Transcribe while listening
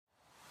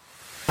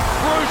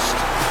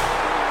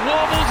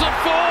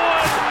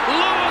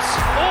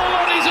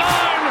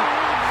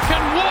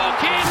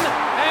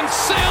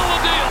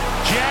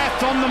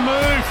on the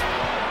move.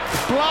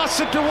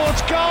 Blasted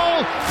towards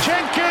goal.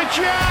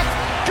 Cenk-Urjak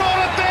got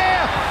it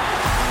there.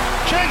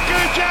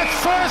 Cenk-Urjak's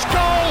first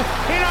goal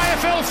in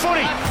AFL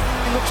footy.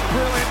 He looks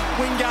brilliant.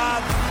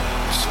 Wingard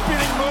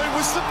spinning move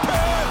was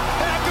superb.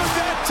 How good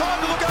that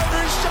time to look over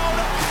his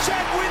shoulder.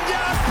 Jack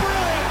Wingard,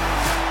 brilliant.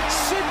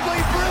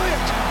 Simply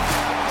brilliant.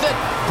 That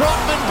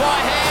Brockman by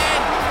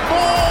hand.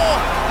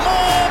 More,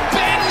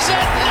 bends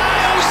it,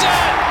 nails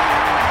it.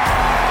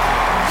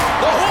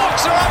 The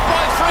Hawks are up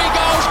by 3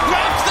 goals.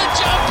 Grabs the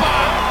jumper.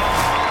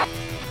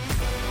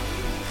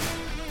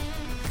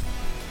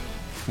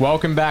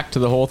 Welcome back to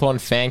the Hawthorn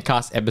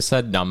Fancast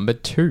episode number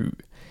 2.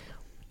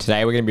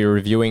 Today we're going to be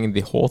reviewing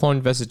the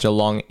Hawthorn versus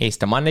Geelong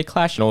Easter Monday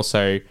clash and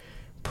also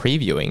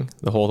previewing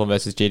the Hawthorn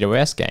versus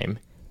GWS game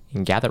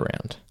in Gather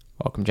Round.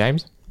 Welcome,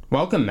 James.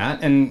 Welcome,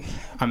 Matt. And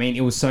I mean,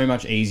 it was so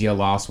much easier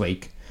last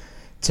week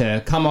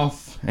to come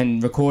off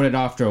and record it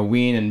after a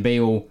win and be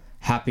all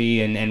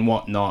happy and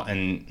whatnot.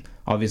 And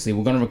obviously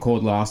we're going to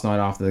record last night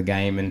after the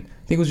game, and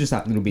I think it was just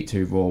that little bit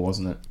too raw,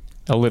 wasn't it?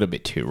 A little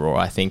bit too raw,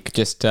 I think.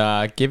 Just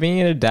giving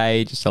it a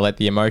day just to let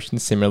the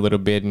emotions simmer a little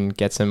bit and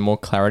get some more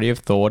clarity of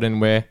thought,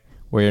 and we're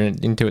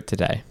into it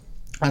today.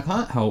 I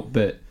can't help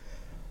but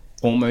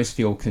almost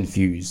feel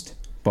confused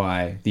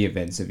by the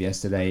events of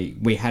yesterday.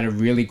 We had a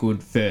really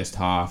good first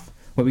half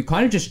where we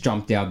kind of just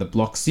jumped out of the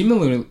block,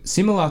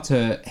 similar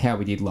to how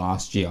we did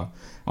last year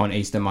on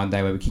Easter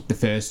Monday, where we kicked the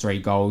first 3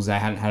 goals. They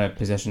hadn't had a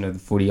possession of the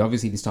footy.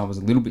 Obviously, this time was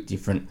a little bit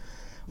different.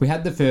 We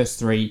had the first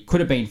 3, could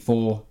have been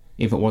 4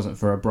 if it wasn't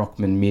for a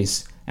Brockman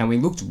miss, and we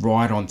looked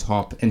right on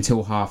top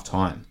until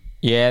half-time.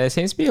 Yeah, there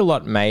seems to be a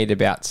lot made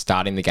about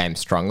starting the game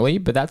strongly,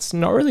 but that's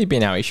not really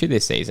been our issue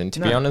this season.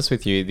 To be honest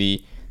with you,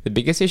 the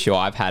biggest issue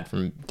I've had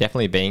from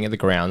definitely being at the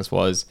grounds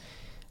was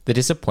the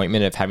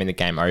disappointment of having the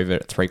game over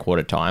at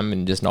 3/4 time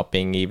and just not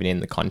being even in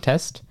the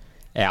contest.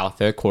 Our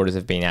third quarters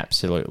have been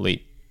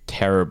absolutely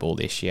terrible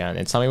this year, and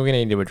it's something we're going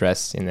to need to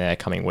address in the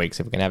coming weeks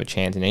if we're going to have a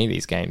chance in any of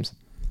these games.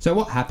 So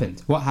what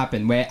happened?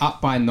 We're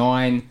up by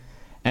 9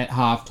 at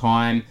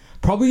half-time.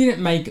 Probably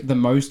didn't make the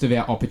most of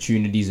our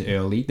opportunities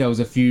early. There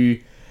was a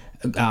few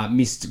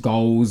missed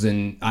goals,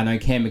 and I know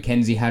Cam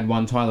McKenzie had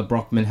one, Tyler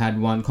Brockman had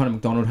one, Connor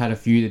McDonald had a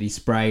few that he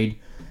sprayed.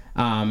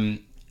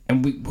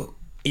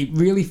 It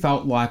really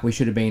felt like we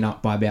should have been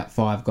up by about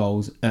 5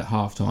 goals at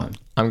half-time.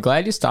 I'm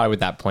glad you started with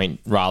that point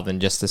rather than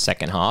just the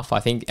second half. I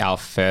think our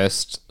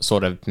first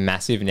sort of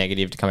massive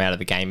negative to come out of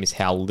the game is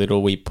how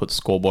little we put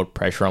scoreboard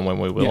pressure on when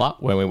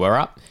we were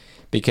up.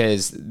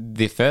 Because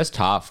the first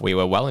half, we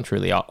were well and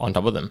truly on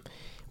top of them.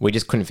 We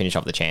just couldn't finish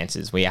off the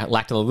chances. We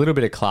lacked a little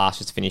bit of class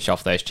just to finish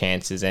off those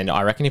chances. And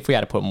I reckon if we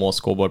had to put more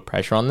scoreboard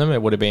pressure on them,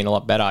 it would have been a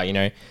lot better. You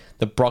know,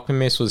 the Brockman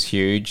miss was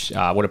huge.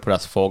 Would have put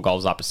us 4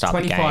 goals up to start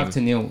the game.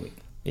 25-0.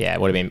 Yeah,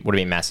 it would have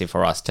been massive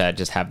for us to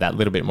just have that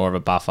little bit more of a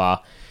buffer.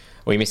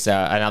 We missed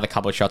another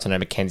couple of shots. I know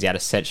McKenzie had a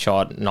set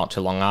shot not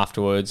too long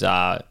afterwards.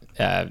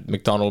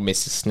 McDonald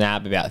missed a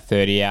snap about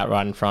 30 out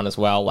right in front as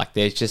well. Like,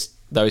 there's just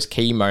those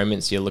key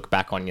moments you look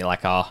back on, you're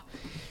like,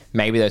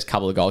 maybe those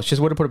couple of goals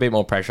just would have put a bit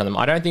more pressure on them.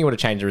 I don't think it would have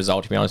changed the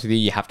result, to be honest with you.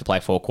 You have to play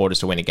 4 quarters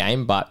to win a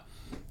game, but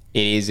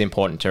it is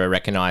important to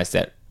recognise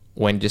that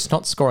when just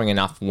not scoring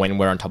enough when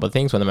we're on top of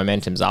things, when the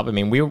momentum's up. I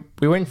mean, we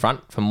were in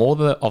front for more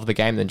of the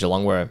game than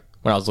Geelong were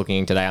when I was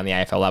looking today on the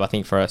AFL Lab. I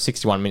think for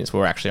 61 minutes we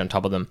were actually on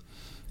top of them.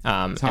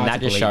 And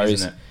that just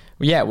shows...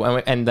 Yeah,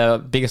 and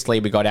the biggest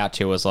lead we got out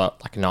to was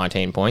like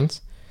 19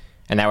 points,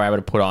 and they were able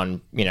to put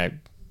on,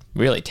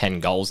 really 10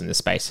 goals in the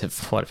space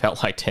of what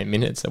felt like 10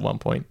 minutes at one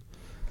point.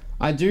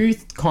 I do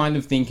kind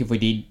of think if we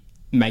did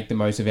make the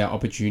most of our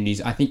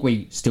opportunities, I think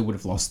we still would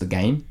have lost the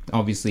game.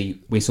 Obviously,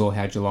 we saw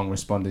how Geelong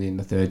responded in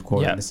the third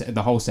quarter,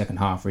 the whole second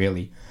half,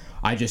 really.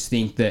 I just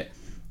think that,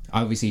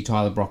 obviously,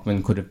 Tyler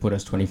Brockman could have put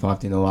us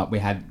 25-0 up. We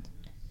had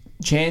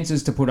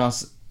chances to put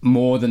us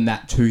more than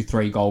that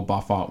 2-3 goal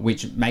buffer,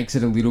 which makes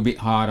it a little bit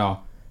harder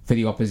for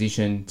the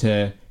opposition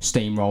to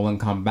steamroll and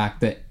come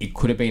back, that it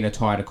could have been a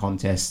tighter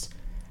contest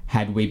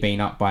had we been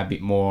up by a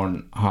bit more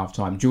on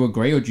halftime. Do you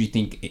agree, or do you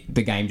think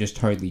the game just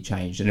totally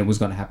changed and it was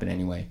going to happen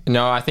anyway?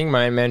 No, I think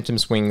momentum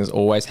swings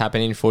always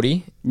happen in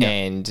footy,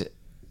 and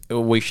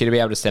we should be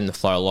able to stem the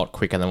flow a lot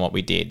quicker than what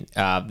we did.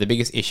 The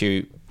biggest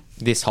issue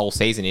this whole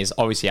season is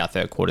obviously our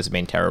third quarters have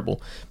been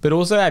terrible, but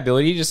also our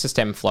ability just to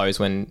stem flows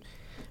when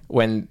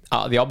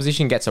the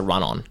opposition gets a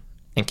run on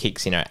and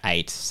kicks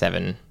 8,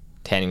 7,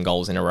 10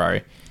 goals in a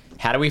row.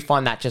 How do we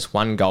find that just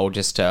one goal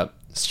just to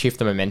shift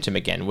the momentum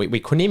again? We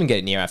couldn't even get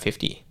it near our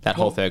 50 that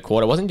whole third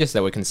quarter. It wasn't just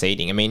that we're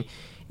conceding. I mean,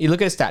 you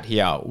look at a stat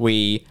here.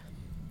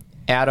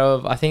 Out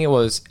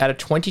of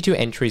 22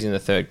 entries in the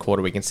third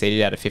quarter, we conceded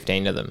out of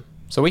 15 of them.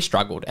 So we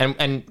struggled.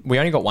 And we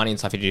only got 1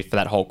 inside 50 for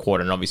that whole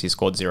quarter and obviously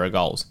scored 0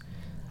 goals.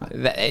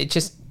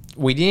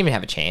 We didn't even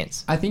have a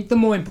chance. I think the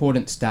more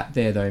important stat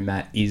there, though,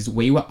 Matt, is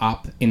we were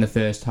up in the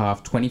first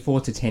half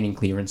 24-10 in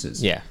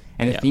clearances. Yeah.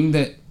 And the thing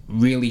that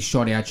really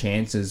shot our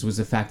chances was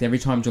the fact every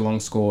time Geelong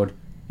scored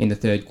in the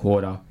third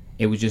quarter,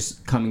 it was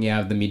just coming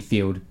out of the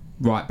midfield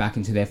right back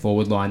into their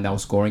forward line. They were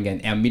scoring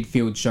again. Our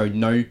midfield showed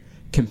no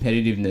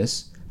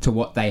competitiveness to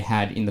what they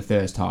had in the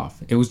first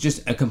half. It was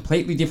just a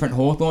completely different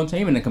Hawthorn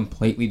team and a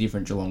completely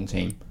different Geelong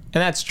team.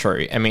 And that's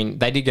true. I mean,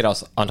 they did get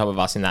us on top of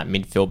us in that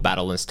midfield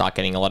battle and start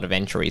getting a lot of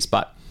entries.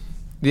 But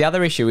the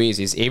other issue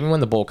is even when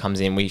the ball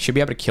comes in, we should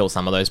be able to kill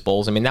some of those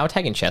balls. I mean, they were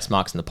taking chest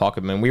marks in the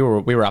pocket. I mean, we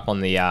were up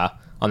on the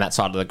on that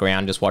side of the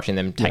ground just watching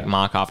them take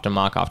mark after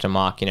mark after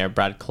mark. You know,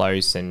 Brad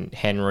Close and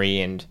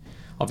Henry and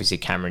obviously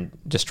Cameron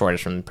destroyed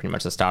us from pretty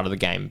much the start of the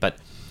game. But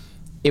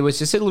it was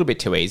just a little bit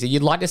too easy.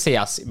 You'd like to see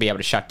us be able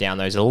to shut down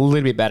those a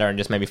little bit better and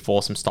just maybe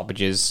force some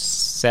stoppages,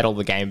 settle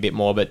the game a bit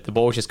more. But the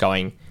ball was just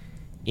going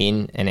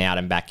in and out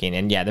and back in.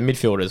 And yeah, the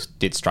midfielders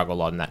did struggle a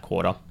lot in that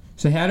quarter.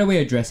 So how do we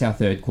address our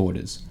third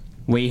quarters?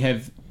 We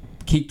have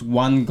kicked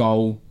one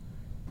goal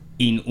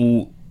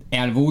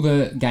out of all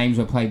the games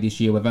we've played this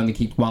year. We've only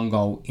kicked one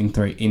goal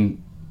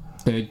in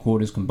third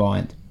quarters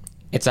combined.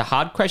 It's a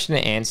hard question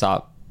to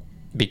answer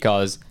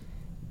because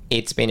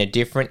it's been a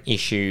different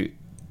issue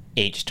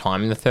each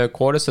time in the third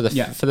quarter. So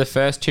for the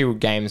first two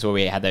games where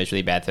we had those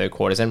really bad third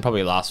quarters, and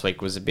probably last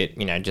week was a bit,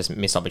 just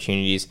missed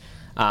opportunities.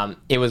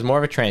 It was more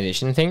of a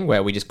transition thing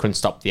where we just couldn't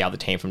stop the other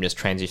team from just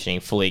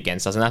transitioning fully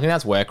against us. And I think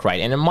that's work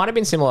rate. And it might have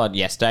been similar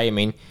yesterday. I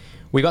mean,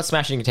 we got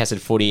smashed in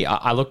contested footy.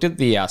 I looked at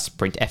the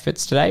sprint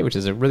efforts today, which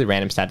is a really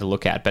random stat to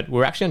look at, but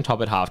we're actually on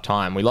top at half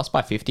time. We lost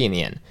by 50 in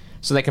the end.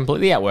 So they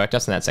completely outworked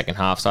us in that second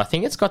half. So I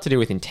think it's got to do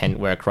with intent,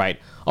 work rate.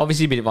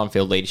 Obviously, a bit of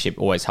on-field leadership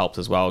always helps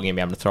as well. You're going to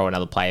be able to throw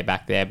another player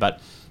back there. But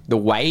the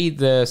way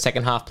the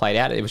second half played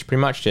out, it was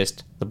pretty much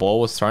just the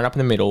ball was thrown up in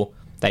the middle.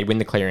 They win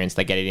the clearance,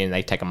 they get it in,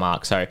 they take a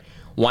mark. So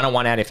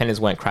one-on-one, our defenders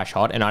weren't crash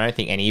hot, and I don't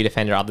think any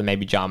defender other than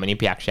maybe Jarman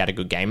Impey actually had a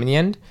good game in the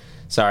end.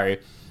 So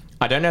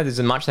I don't know if there's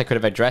much they could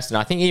have addressed. And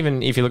I think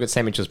even if you look at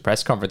Sam Mitchell's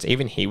press conference,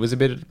 even he was a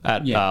bit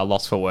at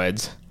loss for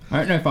words. I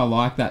don't know if I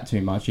like that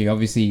too much. He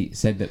obviously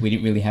said that we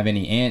didn't really have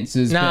any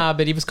answers.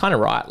 But he was kind of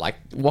right. Like,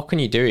 what can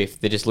you do if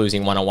they're just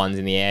losing one-on-ones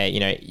in the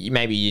air?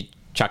 Maybe you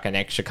chuck an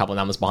extra couple of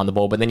numbers behind the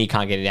ball, but then you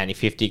can't get it down to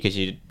 50 because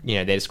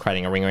they're just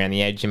creating a ring around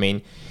the edge. I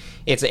mean,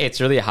 it's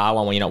really a hard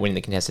one when you're not winning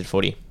the contested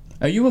footy.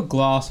 Are you a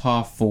glass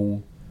half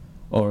full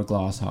or a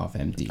glass half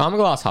empty? I'm a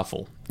glass half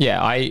full.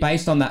 Yeah,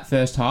 based on that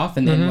first half,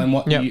 and then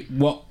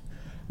what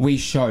we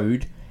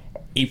showed,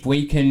 if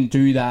we can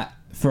do that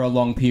for a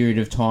long period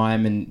of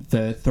time and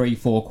for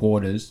 3-4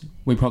 quarters,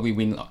 we probably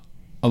win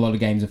a lot of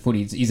games of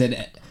footy. Is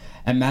it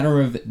a matter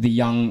of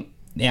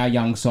our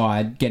young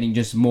side getting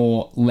just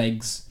more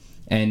legs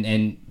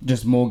and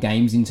just more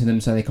games into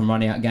them so they can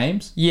run out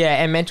games?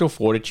 Yeah, and mental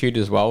fortitude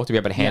as well to be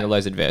able to handle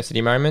those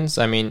adversity moments.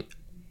 I mean,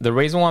 the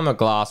reason why I'm a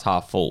glass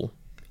half full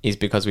is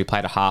because we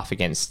played a half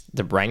against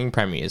the reigning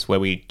premiers where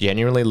we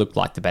genuinely looked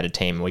like the better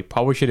team. We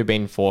probably should have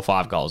been 4 or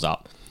 5 goals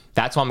up.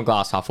 That's why I'm a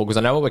glass half full, because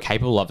I know what we're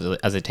capable of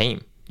as a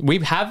team. We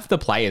have the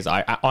players.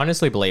 I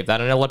honestly believe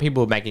that. I know a lot of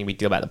people are making a big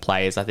deal about the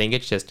players. I think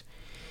it's just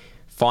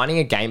finding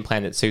a game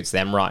plan that suits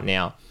them right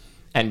now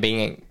and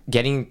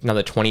getting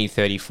another 20,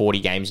 30, 40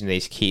 games into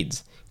these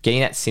kids, getting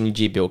that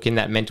synergy built, getting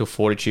that mental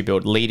fortitude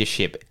built,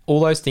 leadership,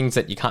 all those things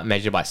that you can't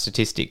measure by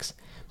statistics.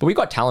 But we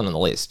got talent on the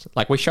list.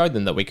 Like, we showed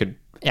them that we could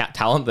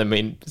out-talent them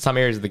in some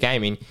areas of the game. I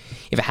mean,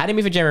 if it hadn't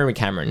been for Jeremy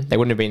Cameron, they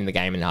wouldn't have been in the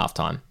game in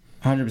halftime.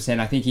 100%.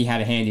 I think he had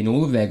a hand in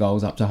all of their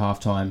goals up to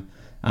halftime.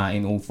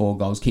 In all 4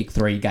 goals. Kick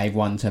 3, gave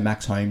 1 to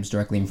Max Holmes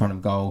directly in front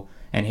of goal,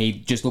 and he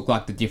just looked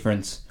like the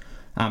difference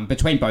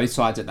between both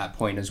sides at that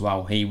point as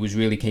well. He was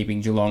really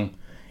keeping Geelong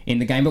in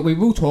the game. But we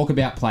will talk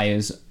about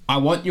players. I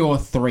want your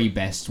 3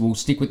 best. We'll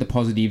stick with the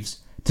positives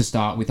to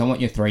start with. I want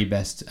your 3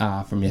 best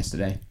from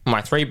yesterday.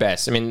 My 3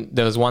 best. I mean,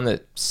 there was one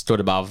that stood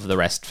above the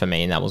rest for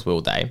me, and that was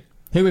Will Day.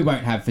 Who we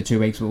won't have for 2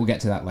 weeks, but we'll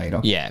get to that later.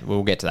 Yeah,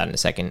 we'll get to that in a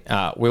second.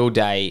 Will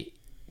Day,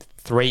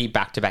 3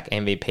 back-to-back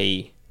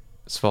MVP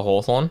for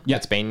Hawthorn.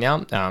 It's been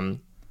now.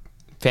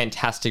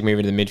 Fantastic move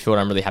into the midfield.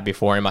 I'm really happy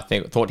for him.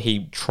 Thought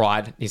he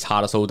tried his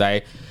hardest all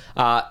day.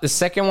 The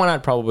second one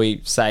I'd probably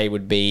say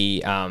would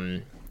be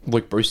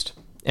Luke Breust.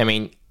 I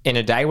mean, in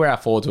a day where our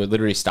forwards were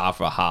literally starved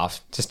for a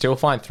half, to still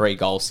find 3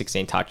 goals,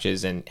 16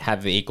 touches, and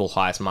have the equal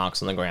highest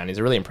marks on the ground is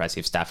a really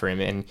impressive stat for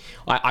him. And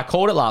I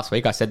called it last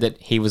week. I said that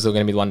he was going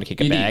to be the one to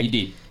kick a bag. He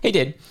did. He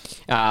did.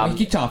 He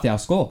kicked half our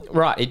score.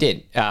 Right, he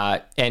did.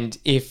 And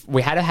if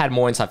we had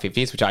more inside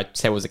 50s, which I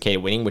said was the key to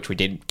winning, which we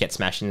did get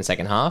smashed in the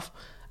second half,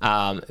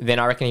 then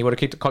I reckon he would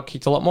have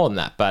kicked a lot more than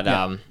that. But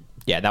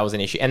that was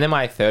an issue. And then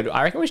my third,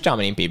 I reckon, was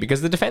Jarman Impey,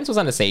 because the defence was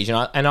under siege.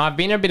 And I've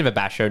been a bit of a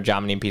basher of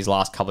Jarman Impey's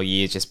last couple of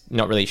years, just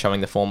not really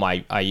showing the form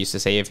I used to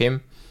see of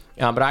him.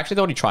 But I actually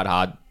thought he tried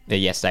hard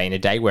yesterday in a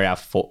day where our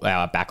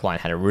backline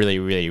had a really,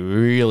 really,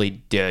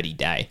 really dirty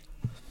day.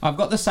 I've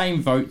got the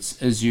same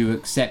votes as you,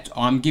 except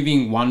I'm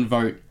giving 1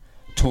 vote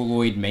to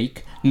Lloyd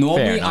Meek.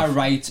 Normally, I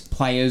rate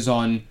players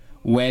on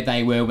where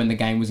they were when the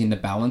game was in the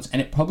balance,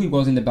 and it probably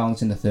was in the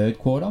balance in the third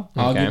quarter,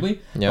 arguably.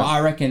 Yep. But I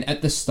reckon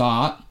at the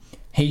start,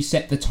 he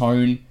set the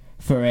tone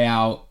for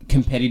our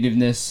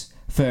competitiveness,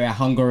 for our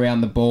hunger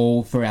around the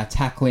ball, for our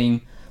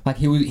tackling. Like,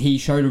 he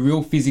showed a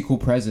real physical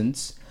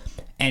presence,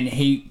 and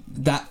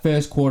that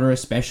first quarter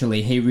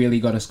especially, he really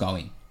got us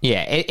going.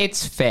 Yeah,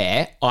 it's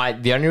fair.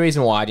 The only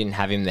reason why I didn't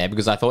have him there,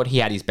 because I thought he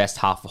had his best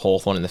half of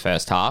Hawthorn in the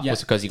first half, was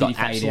because he got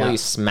absolutely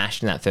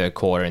smashed in that third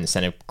quarter in the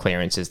centre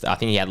clearances. I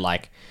think he had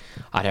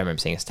I don't remember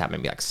seeing a stat,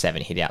 maybe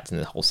 7 hit-outs in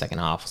the whole second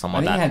half or something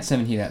like that. He had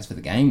 7 hit-outs for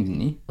the game,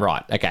 didn't he?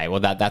 Right, okay, well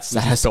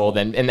that's all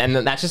then. And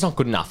that's just not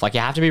good enough. You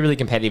have to be really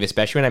competitive,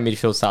 especially when our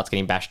midfield starts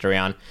getting bashed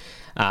around.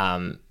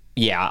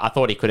 I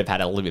thought he could have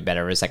had a little bit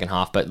better in the second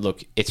half, but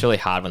look, it's really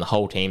hard when the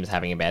whole team's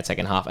having a bad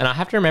second half. And I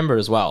have to remember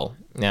as well,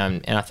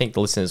 and I think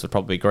the listeners would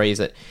probably agree, is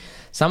that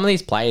some of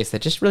these players, they're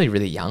just really,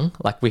 really young.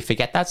 We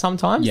forget that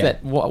sometimes. Yeah.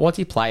 That what's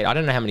he played? I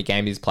don't know how many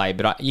games he's played,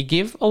 but you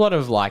give a lot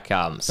of slack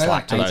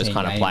to those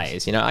kind of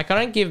players. I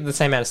don't give the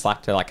same amount of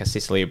slack to a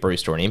Sicily, a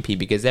Brewster, or an Impey,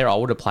 because they're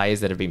older players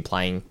that have been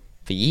playing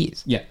for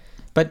years. Yeah.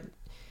 But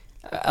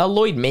a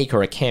Lloyd Meek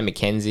or a Cam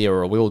McKenzie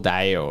or a Will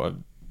Day or a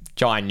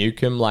Jai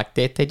Newcomb,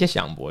 they're just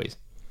young boys.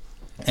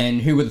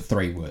 And who were the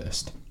 3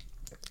 worst?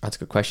 That's a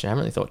good question. I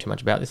haven't really thought too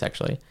much about this,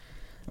 actually.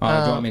 Do you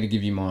want me to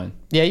give you mine?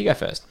 Yeah, you go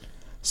first.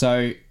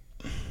 So,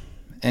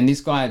 and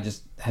this guy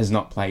just has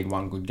not played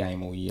one good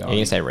game all year. You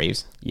can say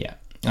Reeves? Yeah.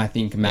 I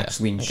think Max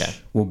Lynch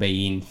will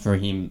be in for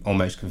him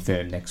almost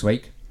confirmed next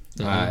week.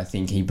 Mm-hmm. I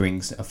think he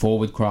brings a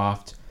forward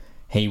craft.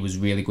 He was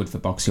really good for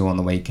Box Hill on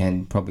the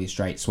weekend, probably a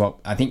straight swap.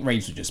 I think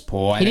Reeves was just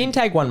poor. He didn't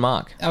take one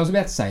mark. I was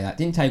about to say that.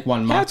 Didn't take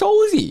one mark. How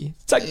tall is he?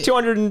 It's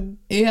 200...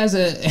 He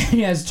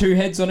has 2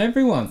 heads on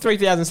everyone.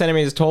 3,000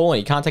 centimetres tall, and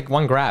he can't take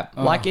one grab.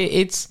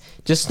 It's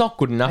just not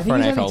good enough for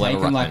an AFL level. I think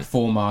he's only taken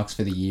 4 marks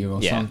for the year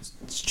or some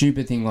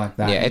stupid thing like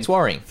that. Yeah, it's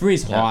worrying. For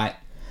his height.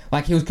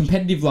 He was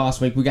competitive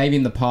last week. We gave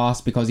him the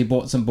pass because he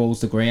brought some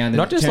balls to ground.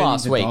 Not just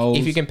last week. Goals.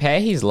 If you compare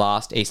his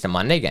last Easter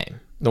Monday game,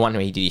 the one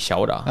where he did his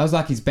shoulder. That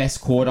was his best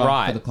quarter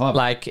for the club.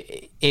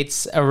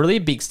 It's a really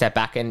big step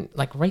back. And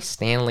Reece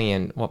Stanley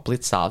and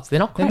Blitzards, they're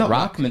not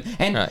ruckman.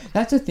 And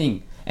that's the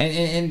thing.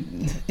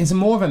 And it's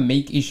more of a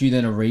Meek issue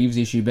than a Reeves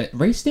issue. But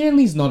Reece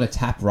Stanley's not a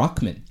tap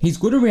ruckman. He's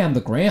good around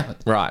the ground.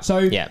 Right.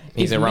 So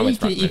he's a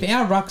ruckman. If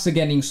our rucks are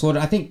getting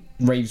slaughtered, I think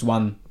Reeves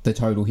won the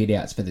total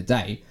hit-outs for the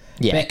day.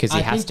 Yeah, because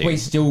he has to. I think we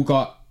still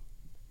got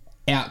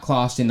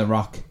outclassed in the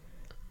ruck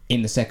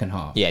in the second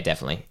half. Yeah,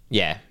 definitely.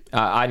 Yeah.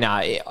 I know.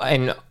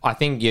 And I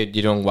think you're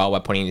doing well by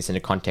putting this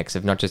into context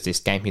of not just this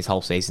game, his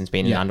whole season's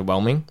been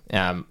underwhelming.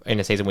 In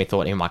a season we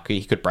thought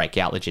he could break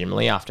out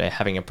legitimately after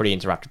having a pretty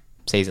interrupted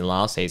season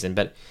last season,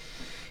 but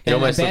it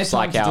almost looks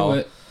like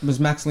was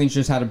Max Lynch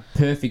just had a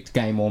perfect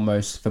game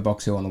almost for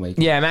Box Hill on the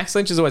weekend. Yeah, Max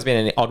Lynch has always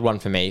been an odd one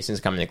for me since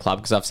coming to the club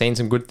because I've seen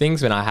some good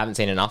things, but I haven't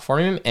seen enough from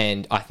him,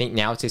 and I think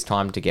now it's his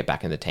time to get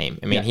back in the team.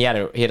 I mean, he had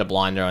a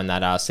blinder in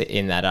that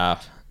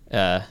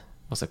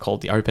what's it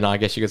called, the opener, I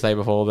guess you could say,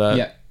 before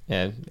the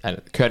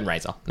curtain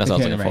raiser. That's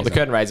what I was looking for. The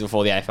curtain raiser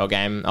before the AFL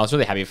game. I was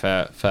really happy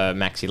for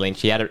Maxi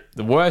Lynch. He had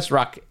the worst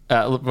luck.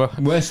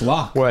 Worst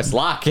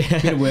luck. Bit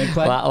of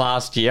wordplay.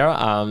 Last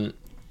year.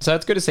 So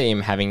it's good to see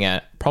him having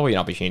probably an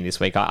opportunity this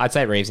week. I'd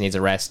say Reeves needs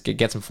a rest.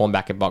 Get some form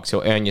back at Box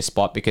Hill. Earn your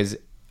spot, because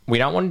we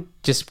don't want,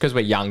 just because we're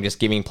young, just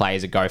giving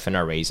players a go for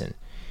no reason.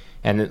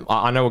 And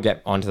I know we'll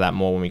get onto that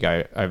more when we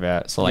go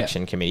over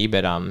selection committee,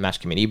 but match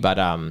committee. But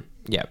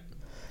yeah.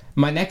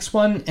 My next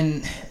one,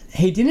 and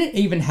he didn't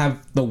even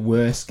have the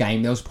worst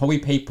game. There was probably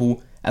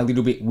people a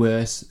little bit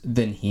worse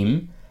than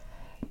him.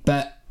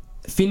 But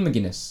Finn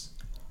McGuinness,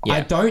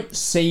 I don't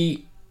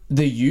see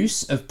the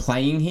use of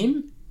playing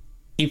him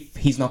if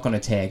he's not going to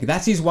tag.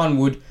 That's his one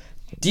wood.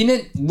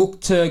 Didn't look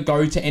to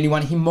go to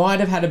anyone. He might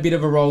have had a bit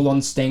of a role on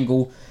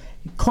Stengel.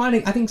 I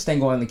think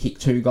Stengel only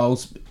kicked 2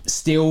 goals.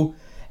 Still,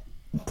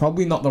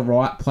 probably not the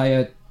right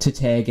player to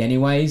tag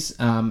anyways.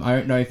 I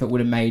don't know if it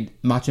would have made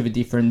much of a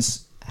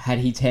difference had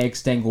he tagged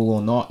Stengel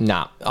or not.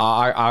 Nah,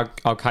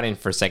 I'll cut in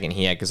for a second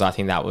here, because I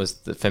think that was,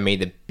 for me,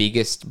 the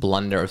biggest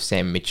blunder of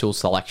Sam Mitchell's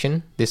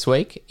selection this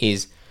week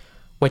is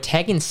we're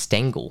tagging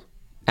Stengel.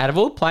 Out of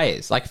all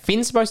players,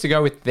 Finn's supposed to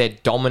go with their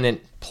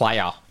dominant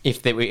player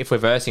if we're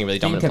versing a really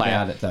dominant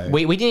player. Think about it, though.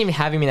 We didn't even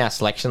have him in our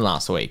selection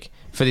last week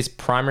for this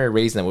primary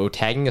reason that we were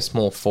tagging a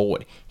small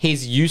forward.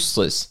 He's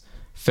useless,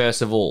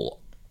 first of all,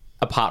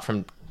 apart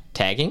from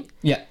tagging.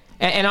 Yeah.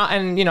 And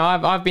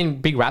I've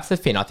been big raps for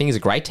Finn. I think he's a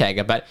great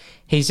tagger, but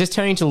he's just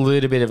turning into a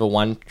little bit of a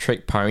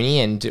one-trick pony.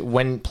 And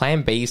when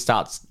Plan B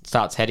starts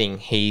heading,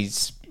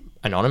 he's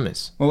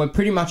anonymous. Well, we've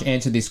pretty much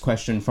answered this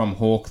question from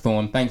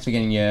Hawthorn. Thanks for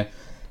getting your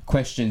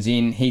questions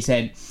in.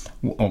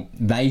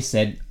 They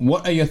said,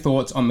 what are your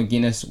thoughts on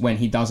McGuinness when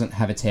he doesn't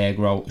have a tag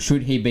role?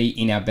 Should he be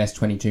in our best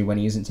 22 when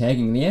he isn't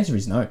tagging? And the answer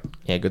is no.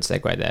 Yeah, good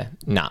segue there.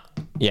 Nah.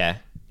 Yeah.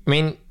 I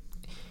mean,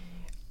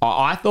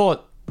 I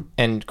thought,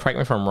 and correct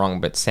me if I'm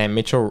wrong, but Sam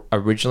Mitchell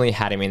originally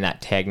had him in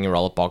that tagging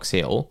role at Box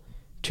Hill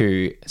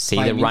to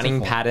see the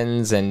running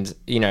patterns and,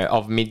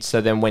 of mid, so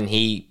then when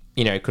he,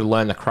 could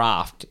learn the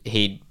craft,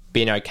 he'd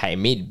been okay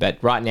mid. But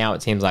right now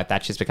it seems like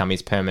that's just become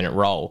his permanent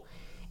role.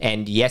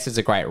 And yes, it's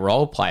a great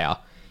role player,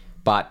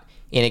 but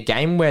in a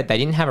game where they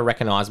didn't have a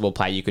recognisable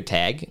player you could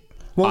tag,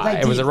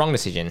 it was a wrong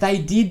decision. They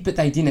did, but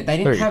they didn't. They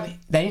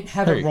didn't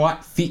have a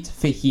right fit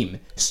for him.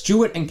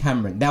 Stewart and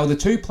Cameron. They were the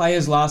 2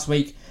 players last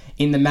week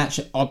in the match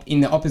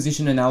in the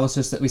opposition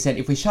analysis that we said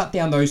if we shut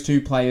down those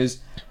 2 players,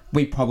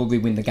 we probably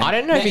win the game. I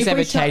don't know Now, if he's we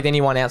ever shut- tagged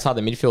anyone outside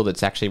the midfield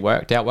that's actually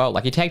worked out well.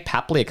 Like, he tagged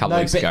Papley a couple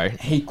weeks ago.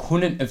 He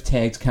couldn't have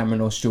tagged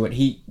Cameron or Stewart.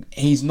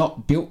 He's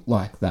not built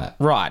like that.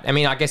 Right. I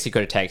mean, I guess he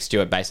could have tagged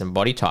Stewart based on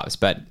body types,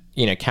 but,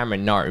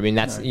 Cameron, no. I mean,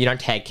 you don't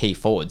tag key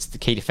forwards. The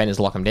key defenders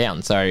lock them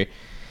down. So,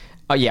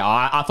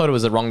 I thought it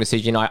was a wrong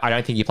decision. I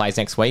don't think he plays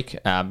next week,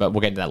 but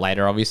we'll get to that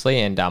later, obviously.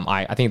 And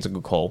I think it's a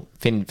good call.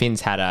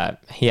 Finn's had a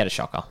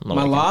shocker. On the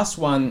My weekend. last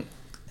one,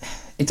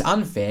 it's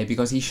unfair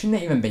because he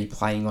shouldn't even be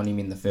playing on him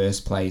in the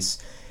first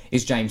place,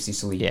 is James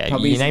Sicily. Yeah,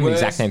 Probably you his named the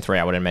worst- exact same three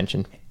I would have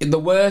mentioned. The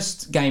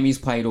worst game he's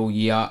played all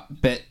year,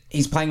 but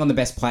he's playing on the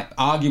best play,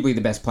 arguably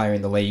the best player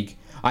in the league.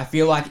 I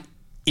feel like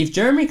if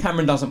Jeremy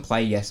Cameron doesn't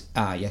play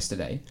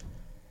yesterday,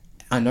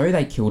 I know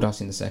they killed us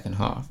in the second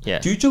half. Yeah.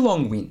 Do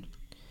Geelong win?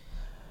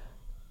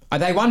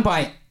 They won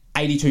by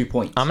 82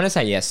 points. I'm going to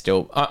say yes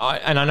still.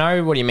 And I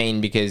know what you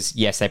mean because,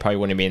 yes, they probably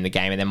wouldn't be in the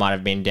game and they might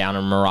have been down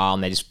on morale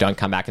and they just don't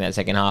come back in that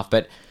second half.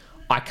 But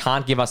I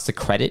can't give us the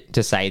credit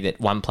to say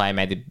that one player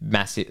made the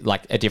massive,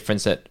 a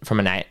difference from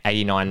an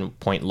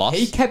 89-point loss.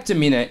 He kept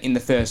him in it in the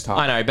first half.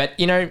 I know, but,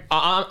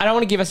 I don't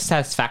want to give us the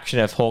satisfaction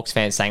of Hawks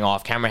fans saying,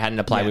 if Cameron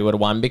hadn't played, we would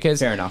have won, because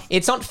Fair enough.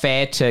 It's not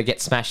fair to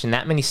get smashed in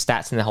that many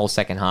stats in the whole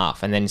second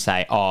half and then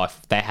say,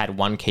 if they had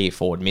one key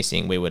forward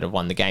missing, we would have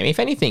won the game. If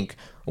anything,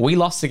 we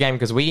lost the game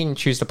because we didn't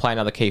choose to play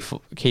another key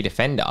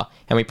defender,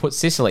 and we put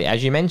Sicily,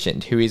 as you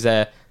mentioned, who is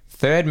a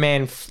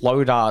third-man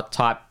floater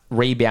type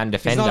rebound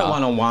defender. He's not a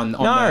one-on-one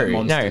on the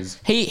monsters.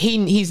 No,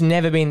 he's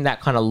never been that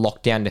kind of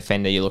lockdown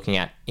defender you're looking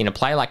at. In a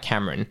player like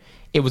Cameron,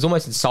 it was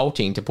almost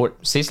insulting to put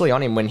Sicily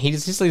on him when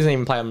Sicily doesn't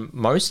even play on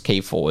most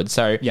key forwards.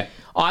 So yeah.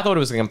 I thought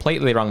it was a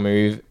completely wrong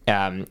move.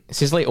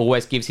 Sicily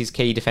always gives his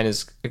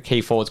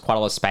key forwards quite a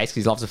lot of space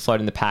because he loves to float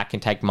in the pack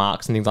and take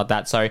marks and things like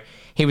that. So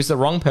he was the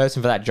wrong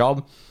person for that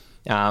job.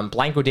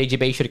 Blank or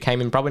DGB should have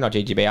came in. Probably not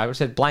DGB. I would have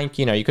said Blank,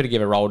 you could have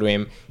given a role to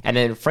him and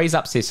then frees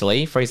up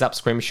Sicily, frees up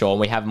Scrimshaw, and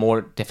we have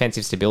more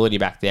defensive stability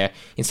back there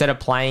instead of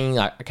playing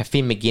like a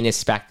Finn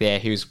McGuinness back there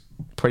who's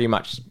pretty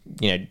much,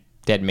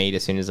 dead meat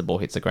as soon as the ball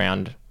hits the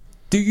ground.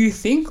 Do you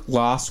think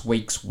last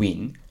week's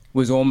win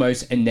was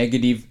almost a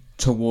negative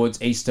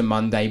towards Easter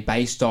Monday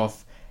based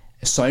off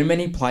so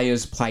many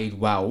players played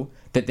well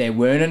that there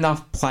weren't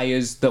enough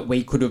players that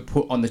we could have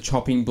put on the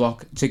chopping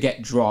block to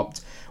get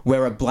dropped,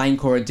 where a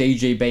Blank or a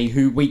DGB,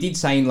 who we did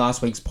say in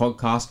last week's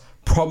podcast,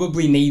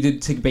 probably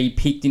needed to be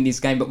picked in this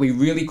game, but we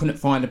really couldn't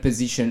find a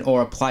position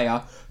or a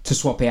player to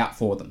swap out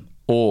for them?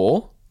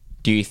 Or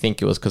do you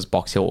think it was because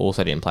Box Hill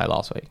also didn't play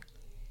last week?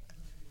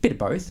 Bit of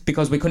both,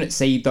 because we couldn't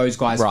see those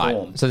guys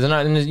form. So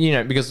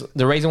because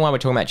the reason why we're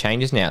talking about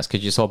changes now is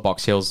because you saw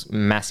Box Hill's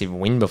massive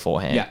win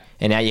beforehand,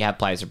 and now you have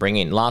players to bring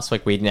in. Last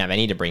week we didn't have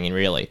any to bring in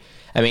really.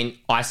 I mean,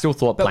 I still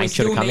thought But we Blank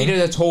should still have come in.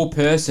 needed a tall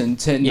person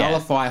to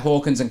nullify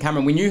Hawkins and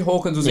Cameron. We knew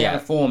Hawkins was out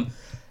of form,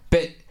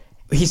 but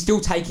he's still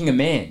taking a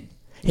man.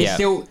 He's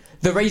still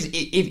the reason.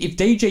 If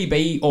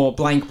DGB or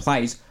Blank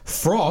plays,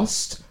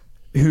 Frost,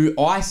 who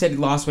I said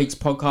last week's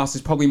podcast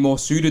is probably more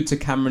suited to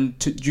Cameron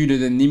due to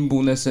the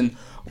nimbleness and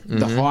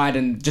the height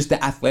and just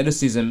the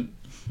athleticism,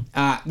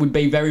 would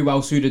be very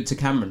well suited to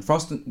Cameron.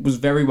 Frost was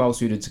very well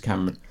suited to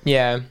Cameron.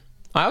 Yeah.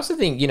 I also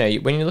think,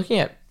 when you're looking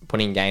at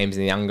putting games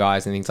in the young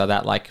guys and things like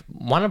that, like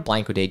one of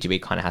Blank or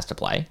DGB kind of has to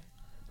play.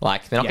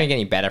 Like, they're not going to get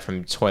any better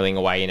from toiling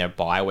away in a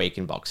bye week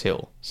in Box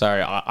Hill.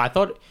 So I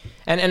thought,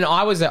 and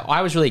I was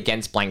really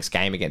against Blank's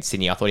game against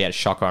Sydney. I thought he had a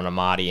shocker on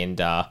Amati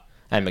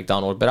and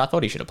McDonald, but I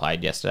thought he should have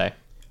played yesterday.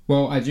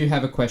 Well, I do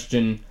have a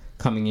question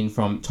coming in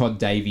from Todd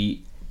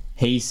Davey.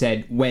 He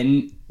said,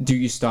 when do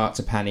you start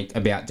to panic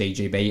about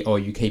DGB, or are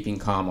you keeping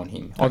calm on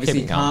him?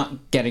 Obviously, he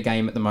can't get a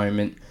game at the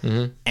moment,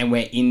 and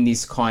we're in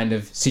this kind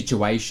of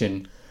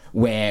situation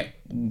where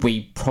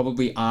we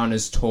probably aren't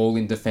as tall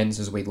in defence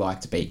as we'd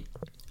like to be.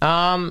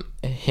 My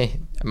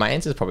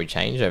answer's probably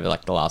changed over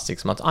the last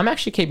 6 months. I'm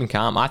actually keeping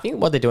calm. I think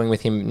what they're doing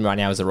with him right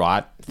now is the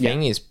right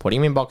thing, is put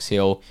him in Box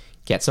Hill,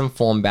 get some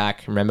form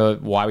back, remember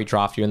why we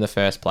drafted you in the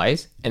first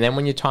place, and then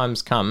when your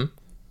times come,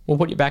 we'll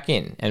put you back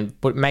in and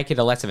make it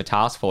a less of a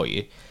task for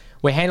you.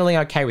 We're handling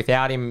okay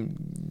without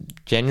him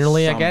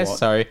generally, somewhat, I guess.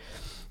 So,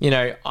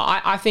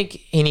 I think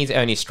he needs to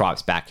earn his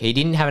stripes back. He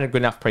didn't have a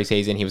good enough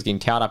preseason. He was getting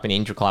towed up in an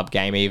intra-club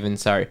game even.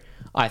 So,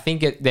 I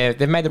think they've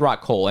made the right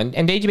call. And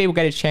DGB will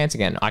get his chance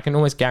again. I can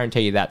almost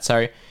guarantee you that.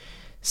 So,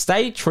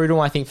 stay true to him,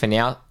 I think, for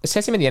now.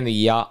 Assess him at the end of the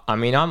year. I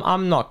mean,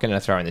 I'm not going to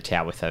throw in the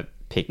towel with a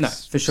pick, no,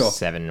 for sure,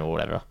 7 or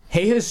whatever.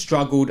 He has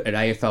struggled at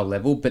AFL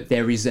level, but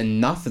there is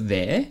enough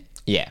there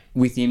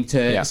with him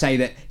to say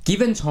that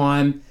given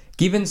time,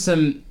 given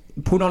some,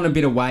 put on a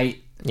bit of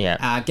weight,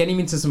 get him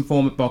into some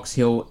form at Box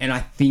Hill, and I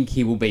think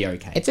he will be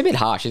okay. It's a bit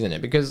harsh, isn't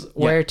it? Because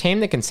we're a team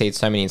that concedes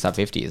so many in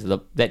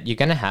sub-50s that you're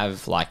going to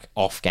have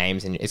off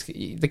games, and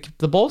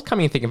the ball's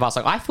coming in thick and fast.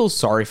 I feel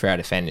sorry for our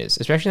defenders,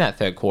 especially in that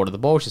third quarter. The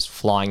ball's just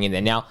flying in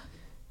there. Now,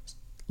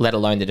 let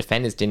alone the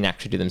defenders didn't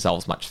actually do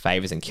themselves much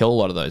favours and kill a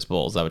lot of those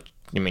balls. They were,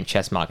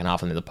 chest marking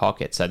half into the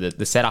pocket. So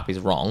the setup is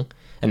wrong,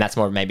 and that's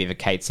more maybe of a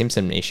Kate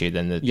Simpson issue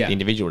than the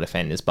individual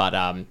defenders. But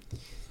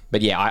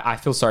yeah, I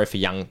feel sorry for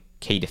young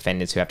key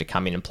defenders who have to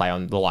come in and play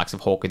on the likes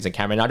of Hawkins and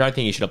Cameron. I don't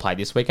think he should have played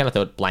this weekend. I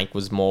thought Blank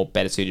was more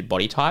better suited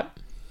body type.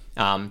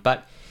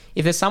 But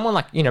if there's someone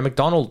like,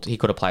 McDonald, he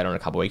could have played on a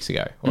couple of weeks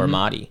ago, or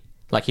Amadi.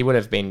 Like, he would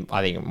have been,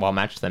 I think, well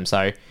matched them.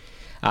 So,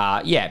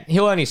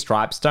 he'll earn his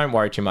stripes. Don't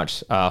worry too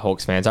much,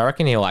 Hawks fans. I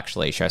reckon he'll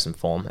actually show some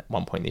form at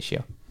one point this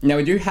year. Now,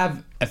 we do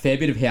have a fair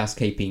bit of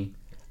housekeeping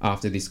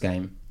after this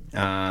game.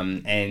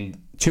 And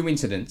 2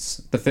 incidents.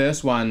 The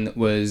first one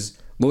was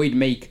Lloyd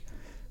Meek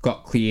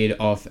got cleared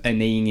off a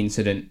kneeing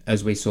incident,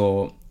 as we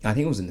saw, I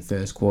think it was in the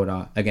first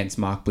quarter, against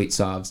Mark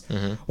Blitzarves.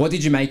 Mm-hmm. What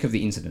did you make of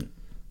the incident?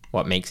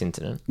 What, Meek's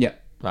incident? Yeah.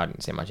 I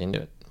didn't see much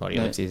into it. He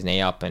lifts his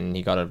knee up and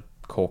he got a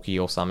corky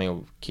or something,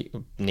 or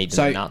needed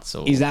the nuts.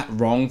 Or... is that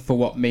wrong for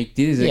what Meek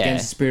did? Is it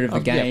against the spirit of the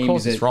game? Yeah, of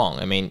course it's wrong.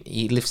 I mean,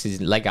 he lifts his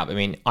leg up. I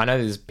mean, I know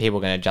there's people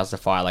going to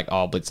justify, like,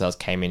 oh, Blitzers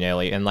came in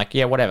early, and, like,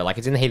 yeah, whatever. Like,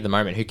 it's in the heat of the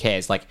moment. Who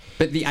cares? Like,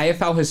 but the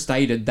AFL has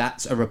stated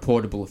that's a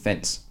reportable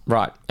offence.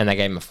 Right, and they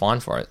gave him a fine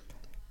for it.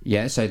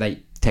 Yeah, so they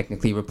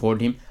technically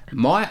reported him.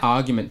 My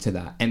argument to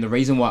that, and the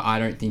reason why I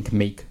don't think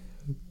Meek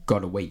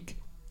got a week,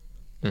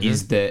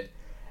 is that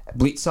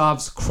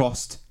Blitzarves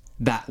crossed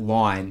that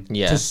line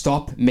to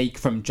stop Meek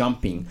from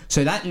jumping.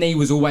 So that knee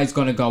was always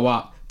going to go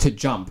up to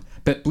jump.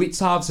 But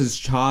Blitzarves has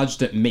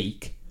charged at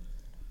Meek.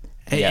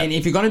 And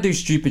if you're going to do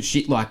stupid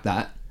shit like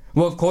that,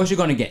 well, of course you're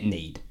going to get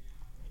kneed.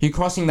 You're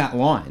crossing that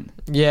line.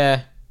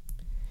 Yeah.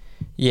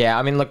 Yeah,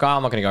 I mean, look,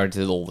 I'm not going to go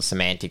into all the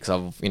semantics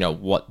of,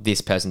 what this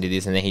person did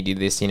this and then he did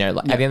this. At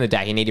the end of the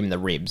day, he need him in the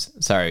ribs.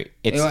 So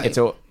it's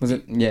all... was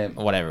it? Yeah.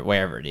 Whatever,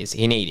 wherever it is.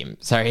 He need him.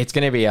 So it's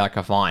going to be like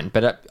a fine.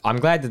 But I'm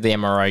glad that the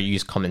MRO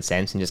used common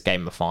sense and just gave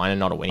him a fine and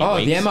not a winning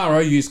week. The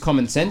MRO used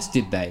common sense,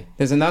 did they?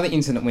 There's another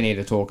incident we need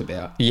to talk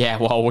about. Yeah,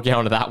 well, we'll get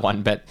on to that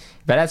one. But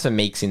as for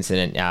Meek's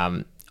incident,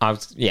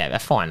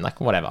 that's fine. Like,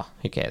 whatever.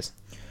 Who cares?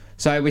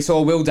 So we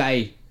saw Will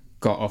Day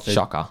got offered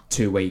shocker.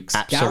 2 weeks.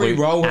 Gary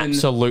Rowan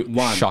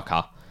won.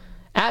 Shocker.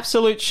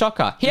 Absolute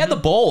shocker. He had the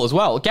ball as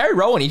well. Gary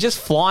Rowan, he just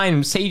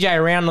flying CJ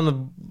around on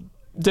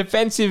the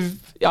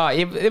defensive...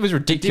 it was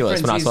ridiculous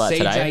when I saw that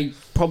today.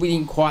 CJ probably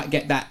didn't quite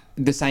get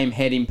the same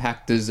head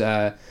impact as...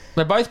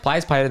 But both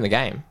players played in the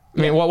game.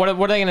 I mean, what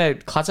are they going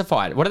to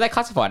classify it? What are they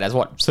classified as?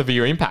 What,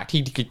 severe impact?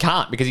 He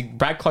can't, because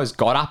Brad Close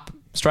got up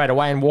straight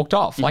away and walked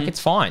off. Like, it's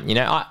fine.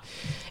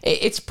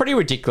 It's pretty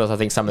ridiculous, I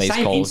think, some of these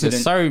calls.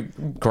 It's so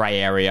grey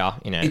area,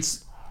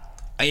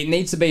 It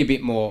needs to be a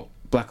bit more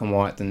black and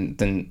white than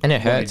and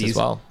it hurts as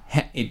well.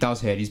 It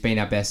does hurt. He's been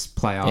our best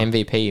player.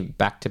 MVP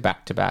back to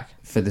back to back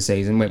for the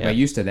season. We're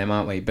used to them,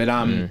 aren't we? But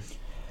I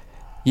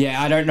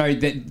don't know.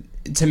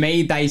 That to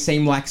me, they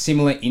seem like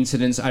similar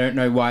incidents. I don't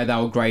know why they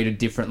were graded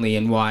differently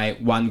and why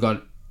one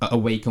got a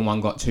week and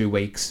one got 2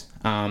 weeks.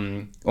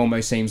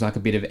 Almost seems like a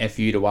bit of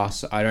FU to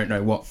us. I don't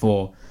know what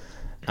for.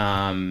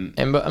 And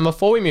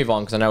before we move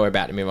on, because I know we're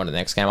about to move on to the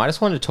next game, I just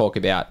wanted to talk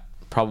about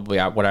probably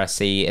what I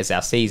see as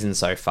our season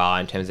so far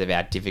in terms of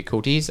our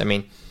difficulties. I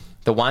mean,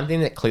 the one thing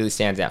that clearly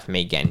stands out for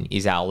me again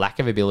is our lack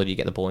of ability to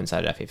get the ball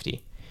inside our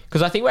 50.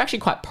 Because I think we're actually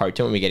quite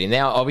potent when we get in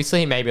there.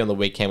 Obviously, maybe on the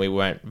weekend we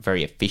weren't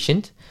very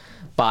efficient,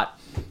 but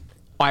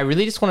I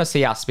really just want to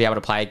see us be able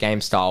to play a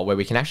game style where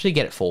we can actually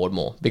get it forward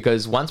more.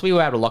 Because once we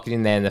were able to lock it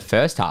in there in the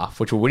first half,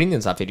 which we're winning the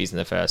inside 50s in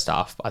the first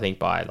half, I think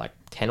by like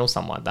 10 or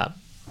something like that,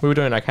 we were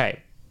doing okay.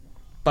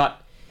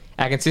 But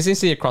our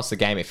consistency across the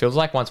game, it feels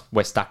like once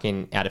we're stuck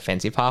in our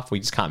defensive half,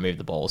 we just can't move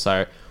the ball.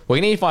 So we're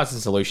going to need to find some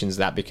solutions to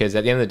that, because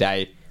at the end of the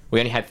day, we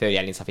only had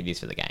 38 inside 50s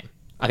for the game.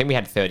 I think we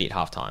had 30 at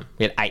halftime.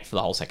 We had 8 for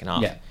the whole second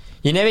half. Yeah.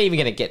 You're never even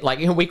going to get...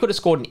 we could have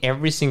scored in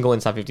every single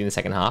inside 50 in the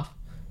second half,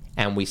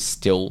 and we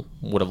still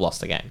would have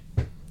lost the game.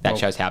 That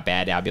shows how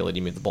bad our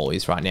ability to move the ball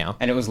is right now.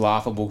 And it was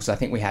laughable, because I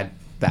think we had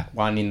that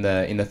one in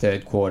the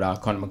third quarter.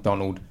 Connor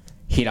McDonald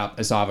hit up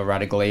Asava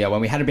Radaglia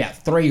when we had about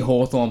 3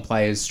 Hawthorn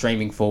players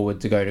streaming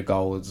forward to go to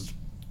goal. It was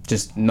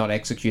just not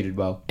executed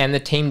well. And the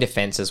team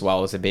defence as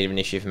well is a bit of an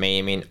issue for me.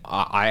 I mean,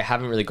 I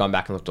haven't really gone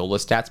back and looked at all the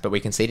stats, but we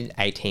conceded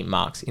 18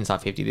 marks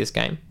inside 50 this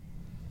game.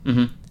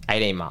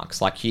 18 marks.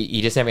 Like,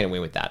 you're just never going to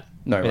win with that.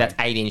 No way. That's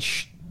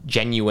 8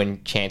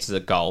 genuine chances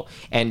at goal.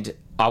 And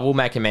I will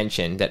make a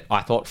mention that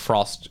I thought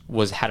Frost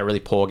had a really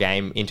poor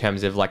game in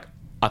terms of, like,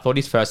 I thought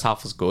his first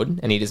half was good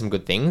and he did some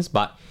good things,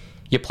 but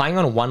you're playing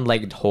on a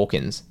one-legged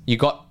Hawkins. You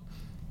got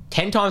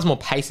 10 times more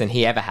pace than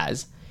he ever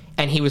has,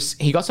 and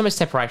he got so much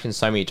separation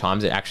so many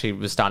times it actually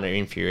was starting to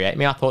infuriate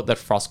me. I thought that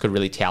Frost could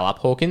really towel up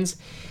Hawkins,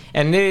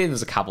 and there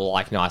was a couple of,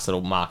 like, nice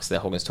little marks that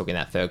Hawkins took in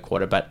that third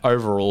quarter, but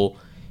overall,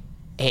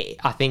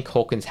 I think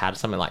Hawkins had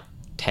something like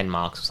 10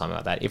 marks or something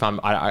like that.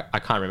 I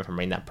can't remember if I'm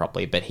reading that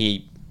properly, but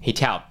he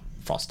towed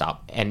Frost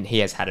up, and he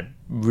has had a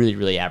really,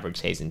 really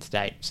average season to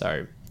date,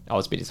 so I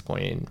was a bit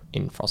disappointed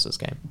in Frost's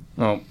game.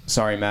 Oh,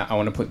 sorry, Matt. I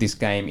want to put this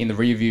game in the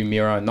rearview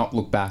mirror, not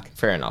look back.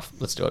 Fair enough.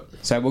 Let's do it.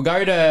 So we'll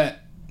go to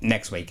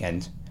next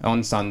weekend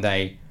on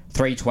Sunday,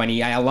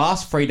 3:20. Our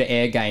last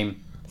free-to-air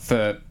game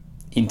for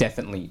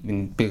indefinitely,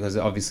 because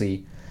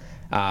obviously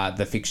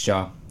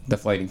the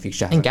floating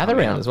fixture. And gather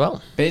round as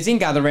well. But it's in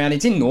gather round.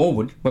 It's in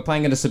Norwood. We're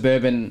playing at a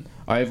suburban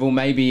oval.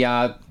 Maybe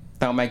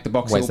they'll make the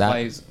Box Hill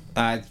players.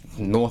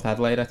 North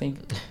Adelaide, I think,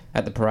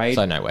 at the parade.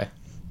 So nowhere.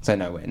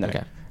 No.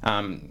 Okay.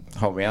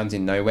 Whole round's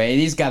in nowhere. It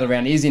is gather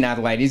round. It is in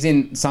Adelaide. It is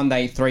in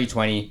Sunday,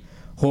 3:20.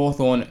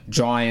 Hawthorn,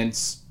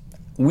 Giants,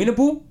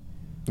 winnable.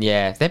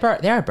 Yeah,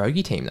 they're a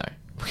bogey team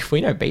though.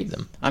 We don't beat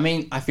them. I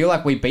mean, I feel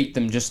like we beat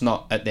them, just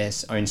not at their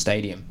own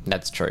stadium.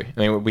 That's true. I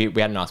mean, we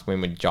had a nice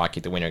win with Jai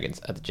kicked the winner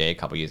at the G a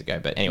couple of years ago.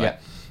 But anyway,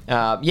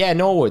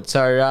 Norwood.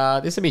 So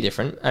this will be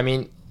different. I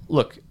mean,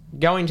 look,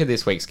 going to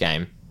this week's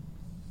game,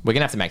 we're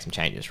gonna have to make some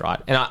changes, right?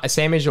 And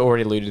Sandwich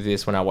already alluded to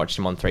this when I watched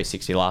him on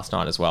 360 last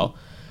night as well.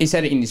 He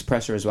said it in his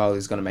presser as well.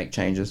 He's going to make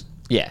changes.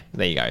 Yeah,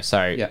 there you go.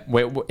 So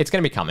it's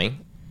going to be coming.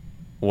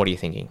 What are you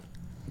thinking?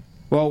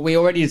 Well, we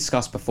already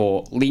discussed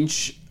before.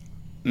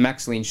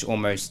 Max Lynch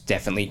almost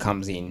definitely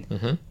comes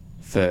in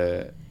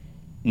for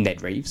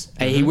Ned Reeves.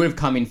 He would have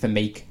come in for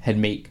Meek had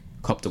Meek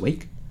copped a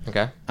week.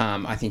 Okay.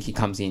 I think he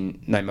comes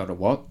in no matter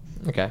what.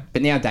 Okay.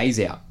 But now Day's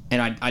out,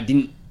 and I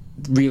didn't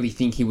really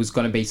think he was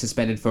going to be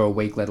suspended for a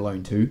week, let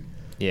alone 2.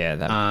 Yeah,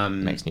 that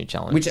makes new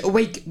challenge. Which a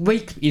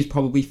week is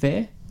probably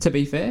fair, to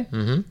be fair.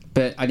 Mm-hmm.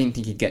 But I didn't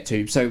think he'd get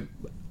 2. So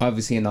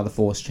obviously another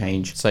force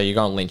change. So you're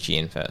going Lynchy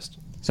in first.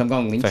 So I'm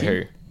going Lynchy. For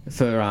who?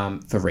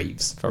 For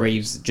Reeves.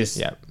 Reeves just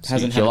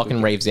hasn't. So you're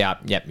locking Reeves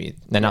out. Yep,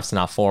 enough's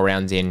enough. 4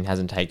 rounds in,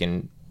 hasn't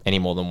taken any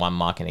more than 1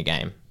 mark in a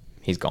game.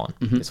 He's gone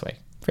this week.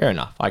 Fair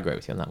enough. I agree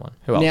with you on that one.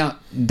 Who else? Now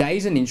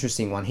Day's an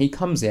interesting one. He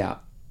comes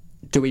out.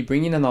 Do we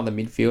bring in another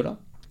midfielder?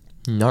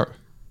 No.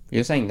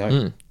 You're saying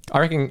no. I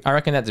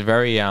reckon that's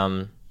very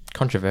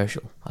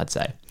controversial. I'd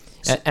say,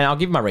 and I'll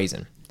give my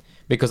reason.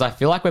 Because I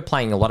feel like we're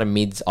playing a lot of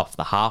mids off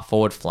the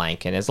half-forward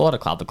flank, and there's a lot of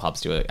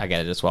clubs do it. I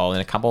get it as well,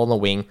 and a couple on the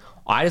wing.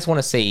 I just want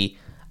to see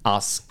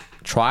us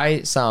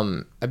try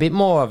a bit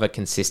more of a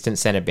consistent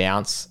centre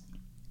bounce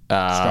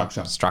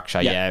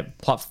structure. Yeah.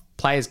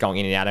 Players going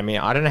in and out. I mean,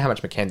 I don't know how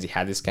much Mackenzie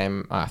had this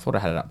game. I thought I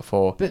had it up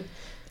before. But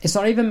it's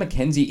not even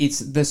Mackenzie. It's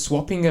the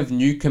swapping of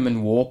Newcombe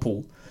and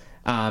Warple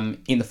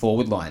in the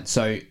forward line.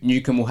 So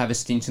Newcombe will have a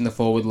stint in the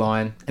forward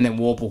line, and then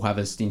Warple will have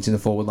a stint in the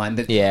forward line.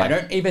 I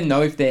don't even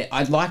know if they're...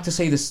 I'd like to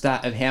see the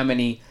stat of how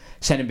many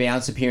centre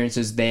bounce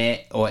appearances there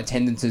or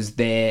attendances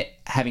they're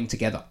having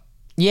together.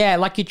 Yeah,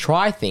 like you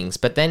try things,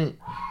 but then,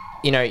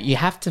 you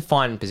have to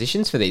find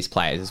positions for these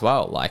players as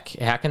well. Like,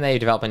 how can they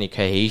develop any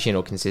cohesion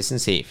or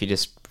consistency if you're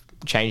just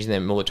changing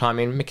them all the time?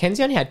 I mean,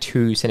 Mackenzie only had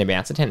 2 centre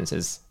bounce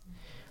attendances.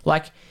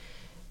 Like,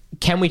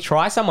 can we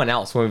try someone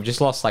else when we've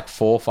just lost like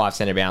 4 or 5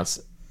 centre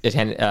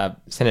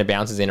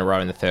bounces in a row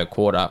in the third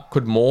quarter?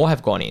 Could Moore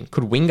have gone in?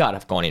 Could Wingard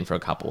have gone in for a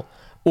couple?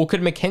 Or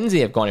could Mackenzie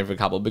have gone in for a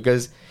couple?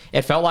 Because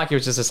it felt like it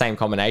was just the same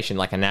combination,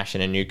 like a Nash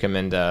and a Newcombe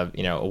and a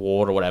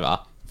Ward or whatever,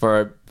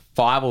 for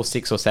 5 or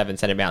 6 or 7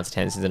 centre bounce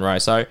attendances in a row.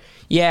 So,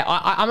 yeah,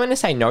 I'm going to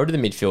say no to the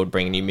midfield,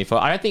 bringing in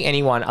midfield. I don't think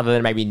anyone other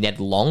than maybe Ned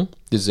Long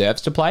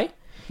deserves to play.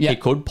 Yeah. He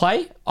could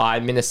play.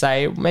 I'm going to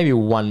say maybe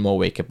 1 more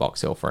week at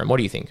Box Hill for him. What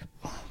do you think?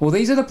 Well,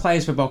 these are the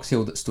players for Box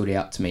Hill that stood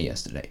out to me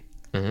yesterday.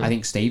 I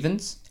think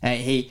Stevens. On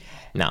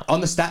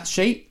the stats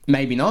sheet,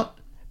 maybe not,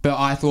 but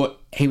I thought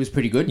he was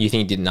pretty good. You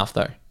think he did enough,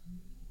 though?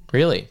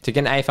 Really? To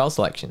get an AFL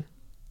selection?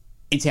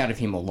 It's out of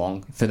him or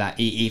Long for that,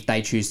 if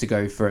they choose to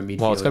go for a midfielder.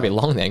 Well, it's got to be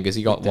Long then, because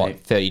he got,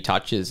 30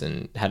 touches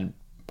and had,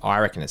 I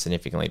reckon, a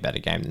significantly better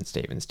game than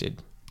Stevens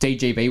did.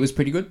 DGB was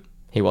pretty good.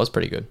 He was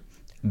pretty good.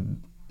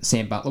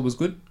 Sam Butler was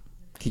good.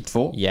 Kicked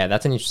 4. Yeah,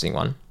 that's an interesting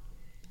one.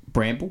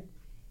 Bramble.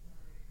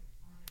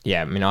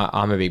 Yeah, I mean,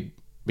 I'm a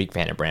big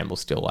fan of Bramble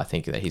still. I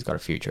think that he's got a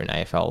future in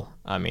AFL.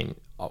 I mean,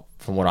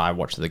 from what I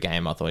watched of the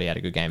game, I thought he had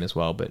a good game as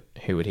well, but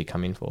who would he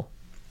come in for?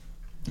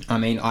 I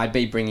mean, I'd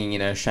be bringing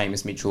in a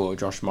Seamus Mitchell or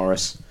Josh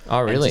Morris.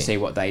 Oh, really? To see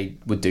what they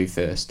would do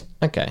first.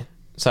 Okay.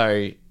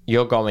 So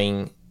you're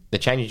going... The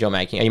changes you're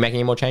making... Are you making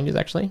any more changes,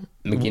 actually?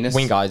 McGuinness.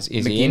 Wingard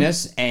is he in?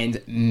 McGuinness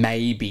and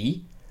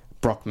maybe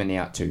Brockman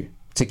out too,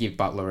 to give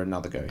Butler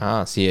another go.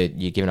 Ah, so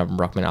you're giving up on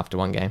Brockman after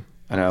 1 game?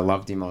 And I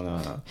loved him in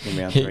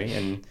round 3.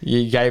 And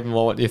you gave him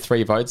your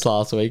 3 votes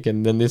last week,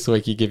 and then this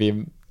week you give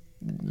him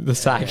the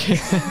sack.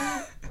 Yeah.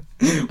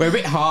 We're a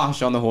bit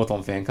harsh on the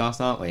Hawthorn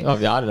Fancast, aren't we? Oh,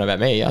 yeah, I don't know about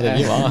me. I think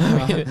you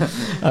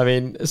are. I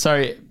mean,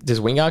 so does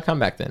Wingard come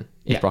back then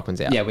if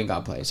Brockman's out? Yeah,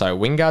 Wingard plays. So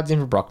Wingard's in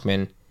for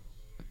Brockman.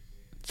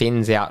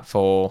 Finn's out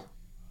for...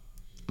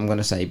 I'm going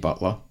to say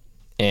Butler.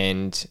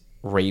 And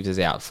Reeves is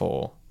out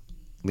for...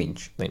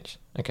 Lynch.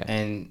 Okay.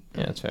 And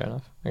yeah, that's fair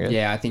enough.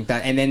 I think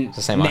that... And then... It's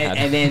the same I had.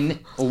 And then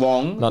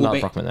Long... not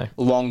Brockman, though.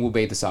 Long will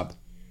be the sub.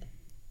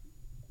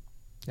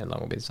 Yeah, Long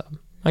will be the sub.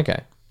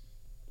 Okay.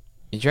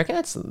 Do you reckon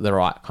that's the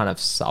right kind of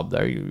sub,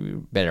 though?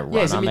 Better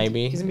runner,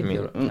 maybe? He's a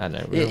midfielder. I don't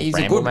know. Yeah, he's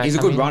a good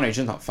runner. He's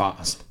just not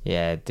fast.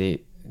 Yeah, there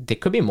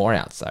could be more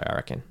outs, though, I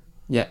reckon.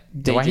 Yeah.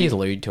 The way he's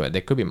allude to it,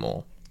 there could be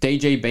more.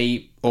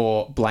 DGB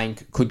or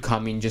Blank could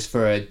come in just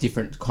for a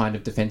different kind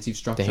of defensive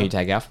structure. Then who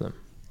take out for them?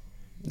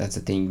 That's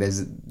the thing.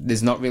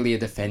 There's not really a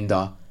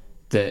defender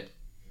that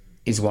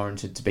is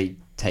warranted to be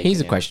taken. Here's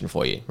a question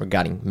for you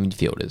regarding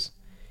midfielders.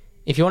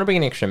 If you want to bring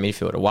an extra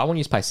midfielder, why wouldn't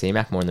you just play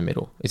C-Mac more in the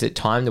middle? Is it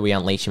time that we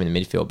unleash him in the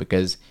midfield?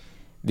 Because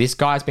this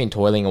guy's been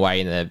toiling away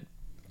in the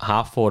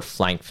half-forward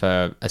flank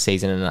for a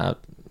season and a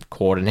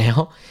quarter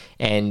now,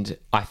 and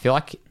I feel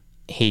like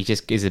he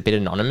just is a bit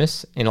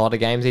anonymous in a lot of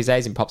games these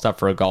days and pops up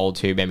for a goal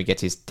too, maybe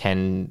gets his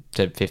 10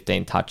 to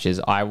 15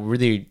 touches. I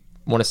really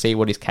want to see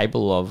what he's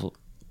capable of.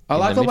 I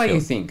like the way you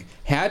think.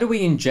 How do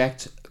we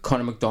inject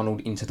Connor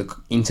McDonald into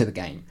the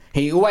game?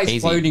 He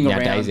always floating around.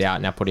 Now Day's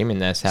out. Now put him in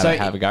there. So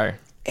have a go.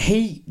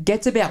 He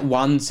gets about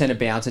 1 centre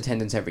bounce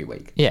attendance every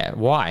week. Yeah,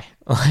 why?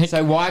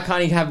 So why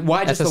can't he have...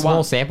 Why just the one? That's a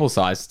small sample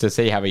size to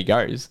see how he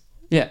goes.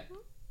 Yeah.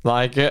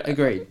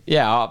 Agreed.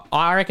 Yeah,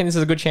 I reckon this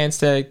is a good chance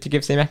to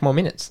give C-Mac more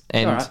minutes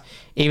and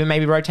even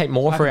maybe rotate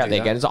more throughout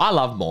their games. I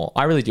love Moore.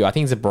 I really do. I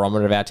think he's a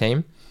barometer of our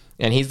team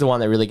and he's the one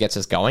that really gets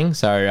us going.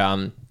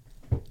 So,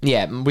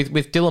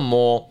 with Dylan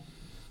Moore,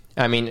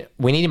 I mean,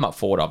 we need him up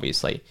forward,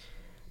 obviously.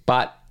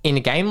 But in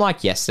a game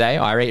like yesterday,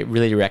 I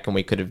really reckon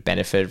we could have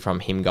benefited from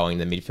him going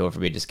to the midfield if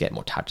we just get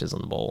more touches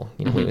on the ball.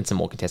 Win some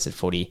more contested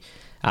footy.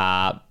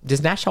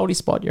 Does Nash hold his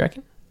spot, you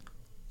reckon?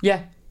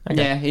 Yeah.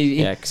 Okay.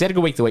 Yeah, because he had a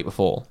good week the week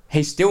before.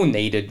 He's still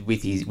needed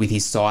with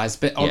his size,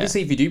 but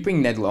obviously if you do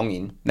bring Ned Long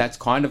in, that's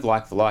kind of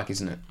like for like,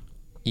 isn't it?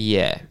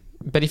 Yeah,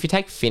 but if you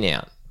take Finn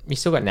out, you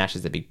still got Nash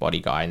as the big body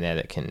guy in there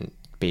that can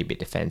be a bit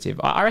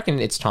defensive. I reckon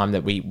it's time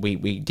that we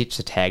ditch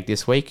the tag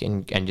this week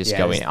and just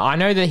go in. I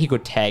know that he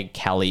could tag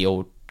Kelly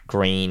or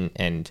Green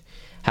and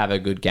have a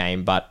good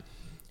game, but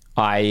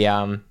I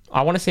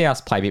want to see us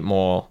play a bit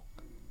more.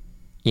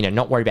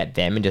 Not worry about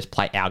them and just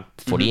play our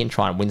footy and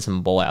try and win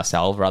some ball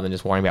ourselves rather than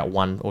just worrying about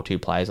 1 or 2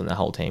 players on the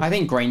whole team. I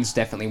think Green's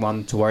definitely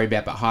one to worry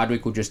about, but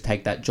Hardwick will just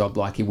take that job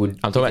like he would.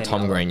 I'm talking about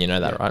Tom Green, you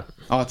know that, right?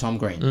 Oh, Tom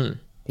Green.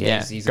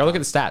 Yeah, go look at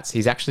the stats.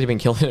 He's actually been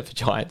killing it for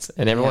Giants,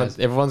 and everyone's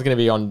going to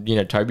be on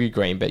Toby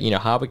Green, but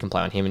Hardwick can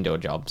play on him and do a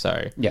job.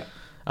 So yeah,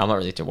 I'm not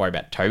really to worry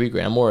about Toby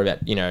Green. I'm more about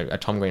a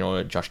Tom Green or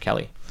a Josh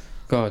Kelly.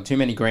 God, too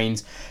many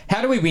Greens.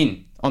 How do we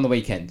win on the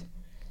weekend?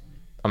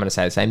 I'm going to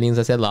say the same things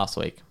I said last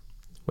week.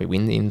 We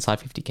win the inside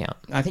 50 count.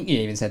 I think you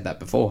even said that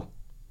before.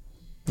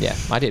 Yeah,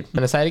 I did. I'm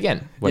going to say it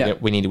again. We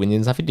need to win the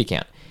inside 50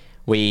 count.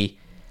 We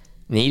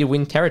need to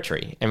win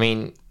territory. I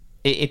mean,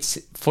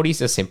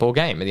 footy's a simple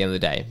game at the end of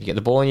the day. You get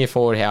the ball in your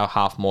forward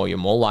half more, you're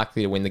more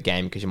likely to win the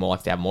game because you're more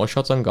likely to have more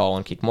shots on goal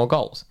and kick more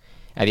goals.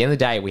 At the end of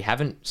the day, we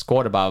haven't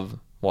scored above,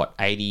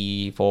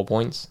 84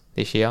 points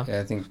this year?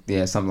 Yeah, I think,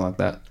 something like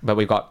that. But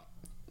we've got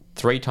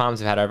 3 times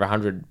we've had over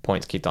 100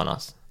 points kicked on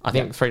us. I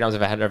think 3 times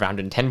we've had over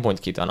 110 points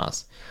kicked on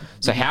us.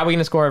 So how are we going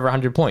to score over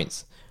 100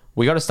 points?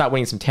 We got to start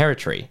winning some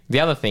territory. The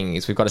other thing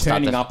is we've got to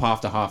start turning up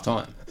after half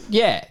time.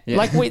 Yeah.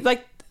 What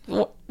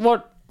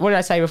did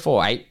I say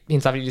before? 8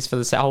 inside 50 just for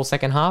the whole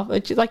second half?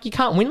 You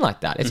can't win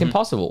like that. It's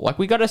impossible.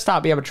 We got to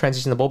start being able to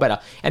transition the ball better.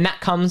 And that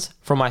comes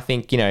from, I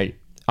think, we've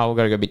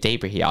got to go a bit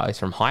deeper here. It's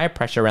from higher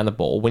pressure around the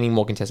ball, winning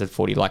more contested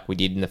footy like we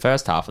did in the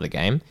first half of the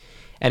game.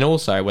 And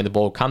also, when the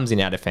ball comes in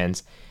our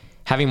defence,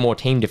 having more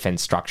team defence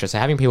structure. So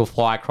having people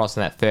fly across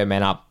in that third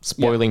man up,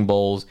 spoiling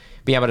balls,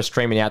 being able to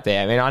stream it out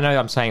there. I mean, I know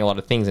I'm saying a lot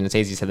of things and it's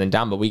easier said than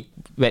done,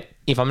 but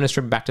if I'm going to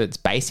strip it back to its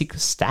basic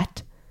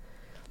stat,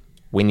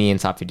 win the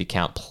inside 50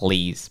 count,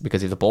 please.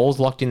 Because if the ball's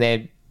locked in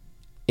their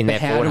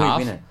forward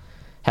half,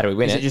 how do we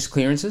win it? Is it just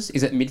clearances?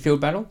 Is it midfield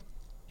battle?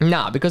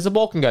 Nah, because the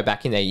ball can go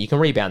back in there. You can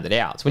rebound it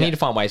out. So we need to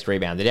find ways to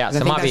rebound it out. So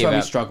I think that's why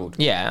we struggled.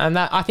 Yeah, and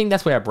I think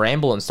that's where our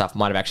bramble and stuff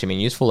might have actually been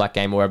useful that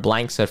game, where a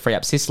blank to free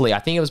up Sicily. I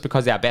think it was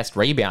because our best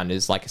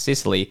rebounders, like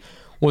Sicily,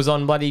 was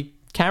on bloody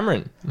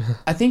Cameron.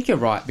 I think you're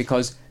right,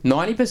 because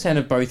 90%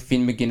 of both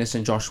Finn McGuinness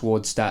and Josh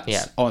Ward's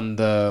stats on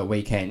the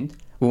weekend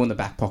were in the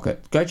back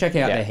pocket. Go check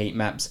out their heat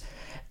maps.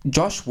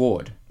 Josh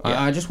Ward,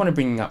 I just want to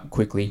bring him up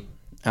quickly.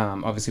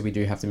 Obviously, we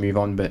do have to move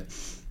on, but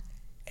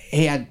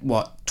he had,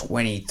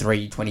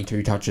 23,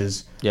 22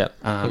 touches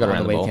on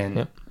the weekend.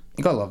 Yep.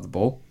 You got to love the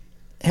ball.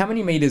 How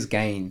many metres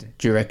gained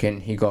do you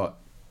reckon he got?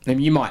 I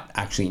mean, you might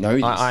actually know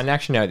this. I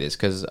actually know this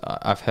because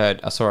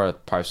I saw a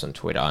post on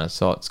Twitter and I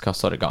saw it's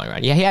sort of going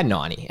around. Yeah, he had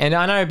 90. And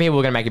I know people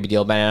are going to make a big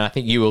deal about it, and I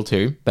think you will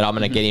too, but I'm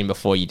going to get in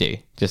before you do,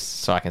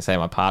 just so I can say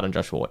my part on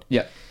Josh Ward.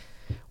 Yeah.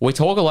 We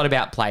talk a lot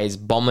about players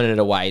bombing it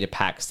away to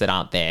packs that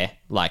aren't there,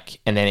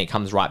 and then it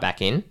comes right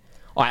back in.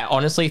 I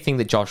honestly think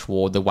that Josh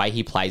Ward, the way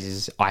he plays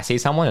is, I see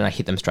someone and I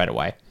hit them straight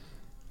away.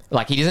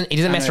 He doesn't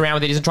mess around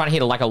with it. He doesn't try to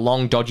hit a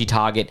long, dodgy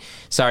target.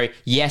 So,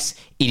 yes,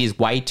 it is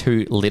way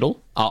too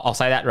little. I'll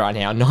say that right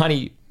now.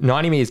 90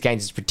 metres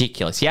gains is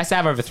ridiculous. He has to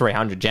have over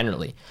 300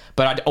 generally.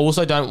 But I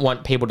also don't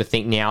want people to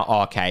think now,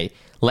 okay,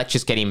 let's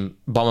just get him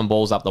bombing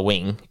balls up the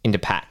wing into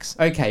packs.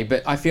 Okay,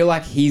 but I feel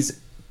like his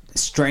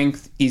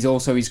strength is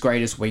also his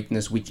greatest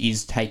weakness, which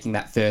is taking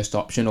that first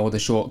option or the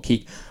short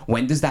kick.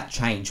 When does that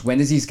change? When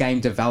does his game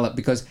develop?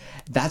 Because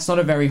that's not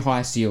a very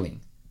high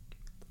ceiling.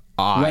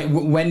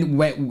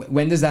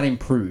 When does that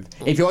improve?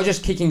 If you're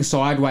just kicking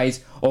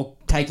sideways or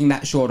taking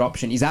that short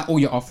option, is that all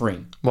you're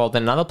offering? Well,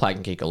 then another player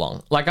can kick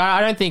along. I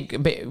don't think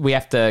we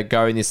have to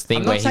go in this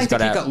thing where he's got to... I'm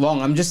not saying to kick it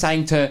long. I'm just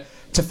saying to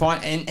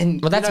find...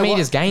 And well, that's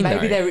meters gained,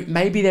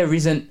 maybe there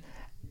isn't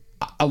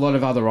a lot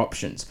of other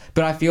options.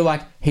 But I feel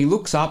like he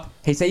looks up,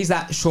 he sees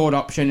that short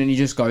option, and he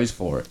just goes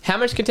for it. How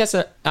much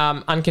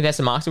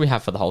uncontested marks do we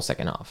have for the whole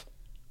second half?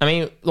 I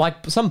mean,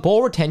 some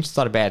ball retention's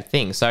not a bad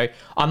thing. So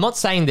I'm not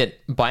saying that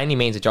by any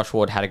means that Josh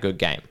Ward had a good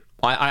game.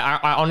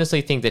 I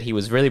honestly think that he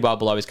was really well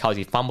below his colours.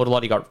 He fumbled a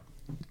lot. He got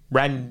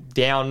ran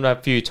down a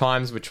few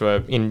times, which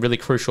were in really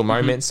crucial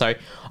moments. So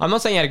I'm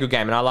not saying he had a good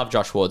game, and I love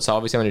Josh Ward, so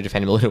obviously I'm going to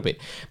defend him a little bit.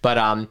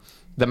 But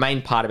the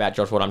main part about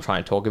Josh Ward I'm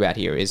trying to talk about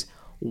here is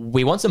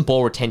we want some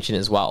ball retention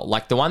as well.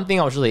 Like, the one thing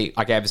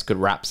I gave us good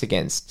raps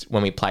against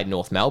when we played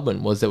North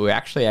Melbourne was that we were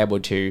actually able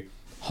to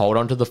hold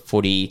on to the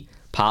footy,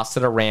 pass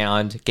it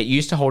around, get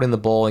used to holding the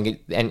ball,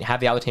 and have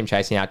the other team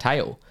chasing our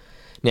tail.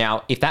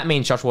 Now, if that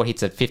means Josh Ward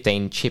hits a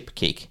 15-chip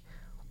kick,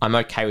 I'm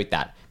okay with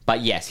that.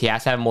 But yes, he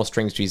has to have more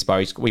strings to his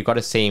bow. We've got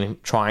to see him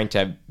trying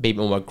to be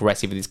more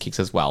aggressive with his kicks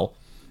as well.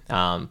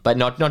 But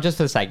not just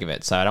for the sake of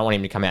it. So I don't want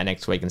him to come out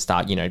next week and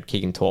start,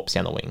 kicking torps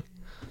down the wing.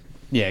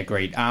 Yeah,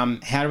 agreed.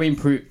 How do we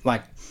improve?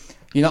 Like,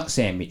 you're not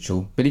Sam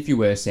Mitchell, but if you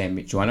were Sam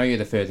Mitchell, I know you're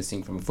the furthest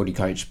thing from a footy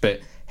coach,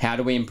 but how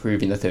do we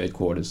improve in the third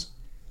quarters?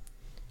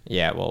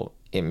 Yeah, well,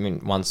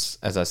 once,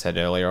 as I said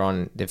earlier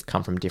on, they've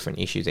come from different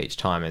issues each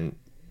time, and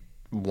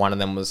one of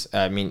them was,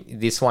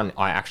 this one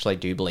I actually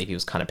do believe he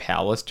was kind of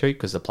powerless to,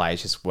 because the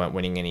players just weren't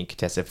winning any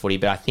contested footy.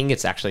 But I think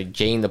it's actually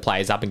geeing the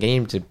players up and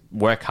getting them to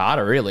work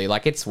harder, really.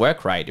 Like, it's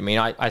work rate.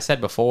 I said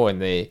before in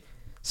the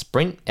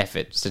sprint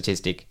effort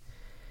statistic,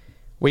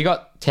 we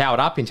got towed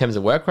up in terms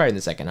of work rate in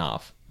the second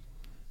half.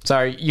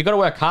 So you got to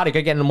work harder. You got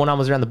to get more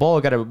numbers around the ball.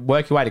 You got to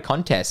work your way to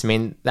contests.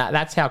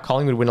 That's how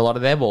Collingwood win a lot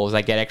of their balls.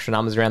 They get extra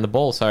numbers around the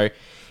ball. So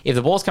if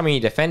the ball's coming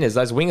in defenders,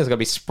 those wingers got to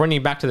be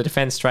sprinting back to the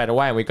defence straight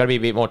away, and we've got to be a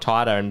bit more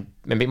tighter and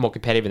a bit more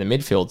competitive in the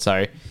midfield.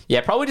 So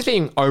yeah, probably just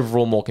being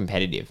overall more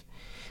competitive.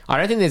 I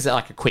don't think there's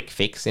like a quick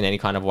fix in any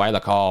kind of way,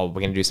 like, we're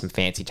going to do some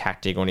fancy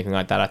tactic or anything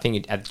like that. I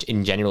think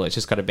in general, it's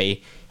just got to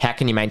be, how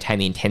can you maintain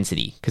the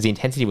intensity? Because the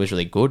intensity was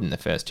really good in the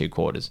first two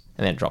quarters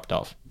and then it dropped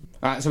off.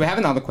 All right, so we have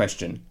another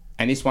question.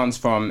 And this one's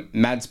from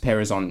Mads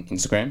Perez on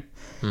Instagram.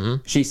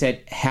 Mm-hmm. She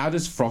said, how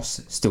does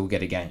Frost still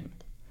get a game?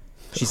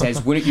 She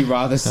says, wouldn't you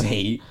rather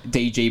see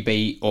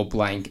DGB or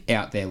blank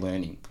out there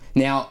learning?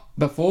 Now,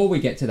 before we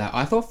get to that,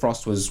 I thought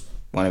Frost was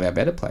one of our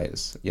better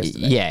players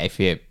yesterday. Yeah,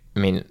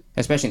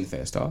 especially in the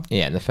first half.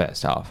 Yeah, in the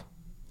first half.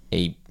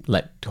 He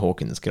let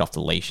Hawkins get off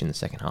the leash in the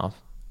second half.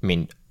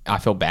 I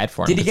feel bad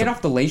for him. Did he get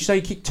off the leash? So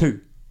he kicked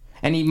 2.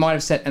 And he might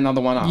have set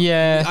another one up.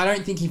 Yeah. I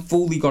don't think he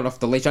fully got off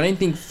the leash. I don't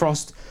think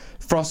Frost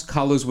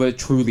colours were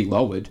truly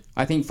lowered.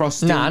 I think Frost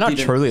still not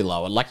truly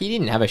lowered. Like, he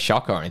didn't have a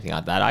shocker or anything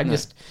like that.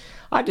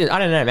 I don't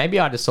know. Maybe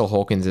I just saw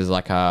Hawkins as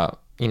like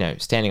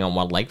standing on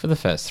one leg for the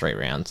first 3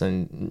 rounds,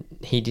 and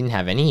he didn't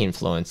have any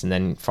influence. And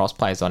then Frost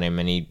plays on him,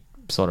 and he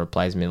sort of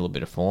plays him in a little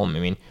bit of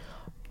form.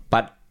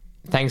 But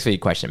thanks for your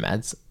question,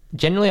 Mads.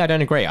 Generally, I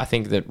don't agree. I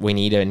think that we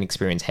need an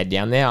experienced head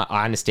down there.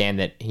 I understand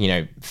that,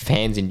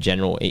 fans in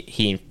general,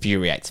 he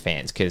infuriates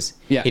fans because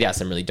he does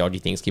some really dodgy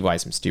things, give away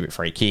some stupid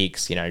free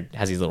kicks,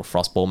 has these little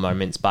frost ball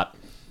moments. But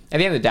at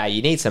the end of the day,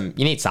 you need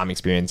some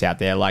experience out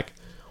there. Like,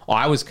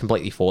 I was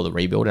completely for the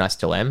rebuild, and I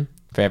still am.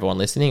 For everyone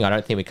listening, I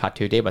don't think we cut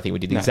too deep. I think we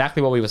did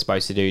exactly what we were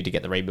supposed to do to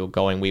get the rebuild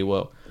going. We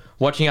were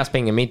watching us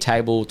being a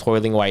mid-table,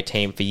 toiling away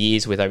team for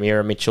years with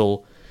O'Meara,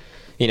 Mitchell,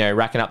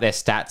 racking up their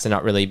stats and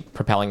not really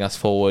propelling us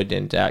forward.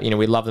 And,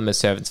 we love them as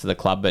servants for the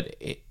club, but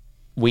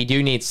we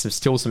do need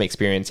still some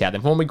experience out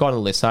there. When we got on the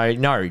list, so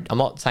no, I'm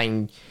not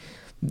saying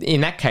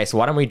in that case,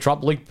 why don't we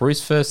drop Luke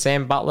Bruce for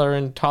Sam Butler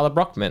and Tyler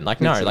Brockman?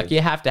 Like, no, like,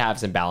 you have to have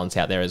some balance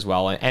out there as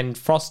well. And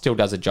Frost still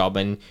does a job.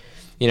 And,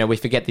 we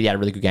forget that he had a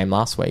really good game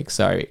last week.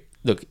 So,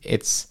 look,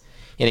 it's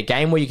in a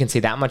game where you can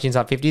see that much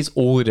inside 50s,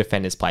 all the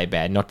defenders play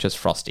bad, not just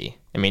Frosty.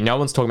 No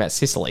one's talking about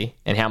Sicily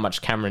and how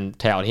much Cameron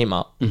tailed him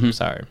up. Mm-hmm.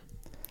 So,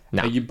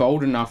 no. Are you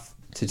bold enough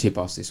to tip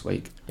us this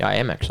week? Yeah, I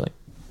am actually.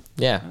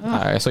 Yeah.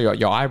 I saw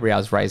your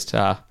eyebrows raised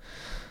higher.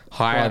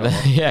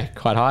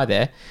 Quite high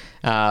there.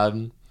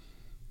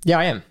 Yeah,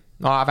 I am.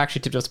 I've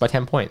actually tipped us by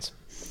 10 points.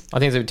 I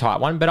think it's a tight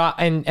one, but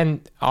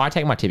I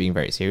take my tipping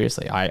very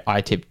seriously.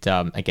 I tipped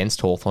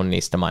against Hawthorn on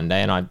Easter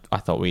Monday, and I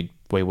thought we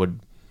would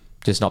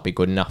just not be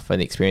good enough for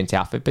the experience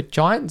outfit. But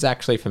Giants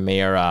actually for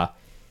me are a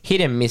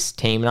hit and miss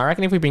team, and I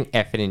reckon if we bring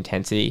effort and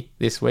intensity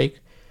this week,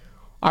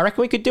 I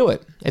reckon we could do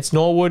it. It's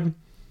Norwood.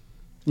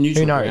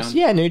 Neutral. Who knows? Ground.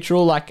 Yeah,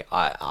 neutral. Like,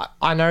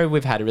 I know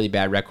we've had a really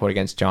bad record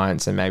against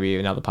Giants, and maybe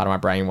another part of my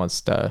brain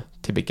wants to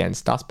tip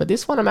against us. But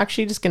this one, I'm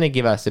actually just going to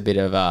give us a bit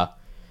of a...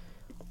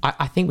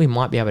 I think we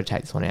might be able to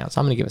take this one out, so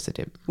I'm going to give us a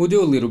tip. We'll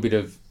do a little bit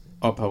of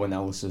Oppo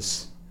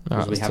analysis,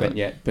 because we haven't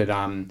yet. But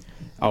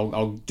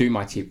I'll do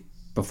my tip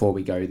before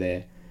we go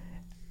there.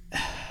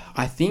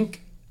 I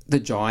think the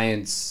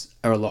Giants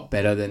are a lot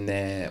better than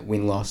their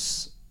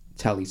win-loss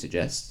tally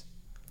suggests.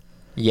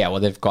 Yeah, well,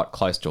 they've got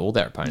close to all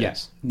their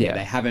opponents. Yeah,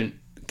 they haven't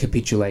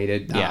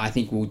capitulated. Yeah. I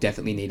think we'll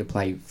definitely need to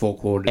play 4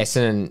 quarters.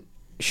 Essendon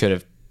should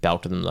have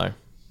belted them, though,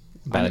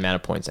 by the amount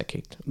of points they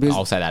kicked.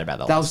 I'll say that about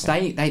the last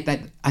stay.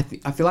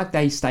 I feel like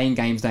they stay in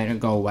games, they don't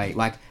go away.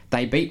 Like,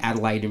 they beat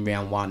Adelaide in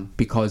round 1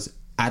 because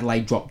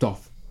Adelaide dropped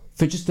off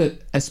for just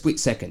a split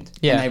second.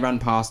 Yeah. And they run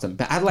past them.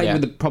 But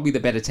Adelaide were probably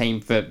the better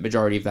team for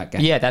majority of that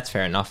game. Yeah, that's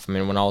fair enough.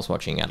 When I was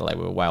watching Adelaide,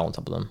 we were well on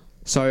top of them.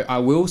 So I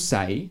will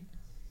say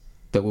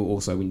that we'll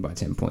also win by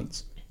 10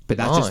 points. But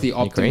that's just the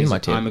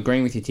optimism. I'm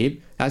agreeing with your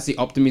tip. That's the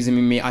optimism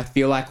in me. I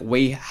feel like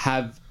we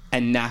have a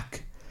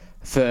knack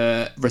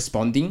for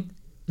responding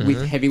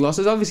with heavy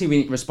losses. Obviously, we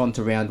didn't respond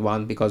to round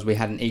 1 because we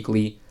had an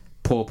equally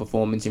poor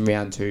performance in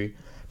round 2.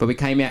 But we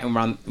came out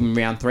in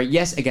round 3,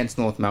 yes, against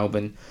North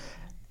Melbourne,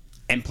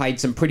 and played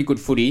some pretty good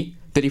footy.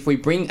 That if we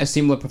bring a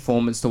similar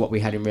performance to what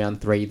we had in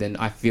round 3, then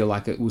I feel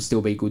like it will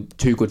still be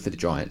too good for the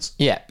Giants.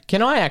 Yeah.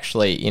 Can I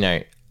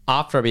actually,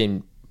 after I've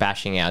been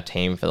bashing our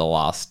team for the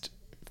last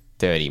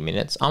 30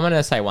 minutes, I'm going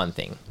to say one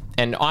thing.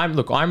 And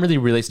I'm really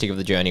realistic of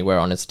the journey we're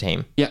on as a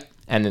team. Yeah.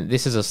 And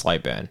this is a slow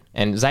burn.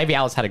 And Xavier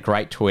Ellis had a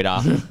great Twitter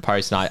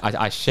post, and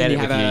I shared it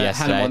with you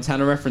yesterday. Hannah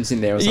Montana reference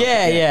in there or something.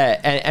 Yeah.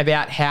 And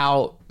about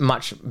how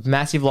much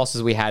massive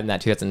losses we had in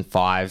that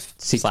 2005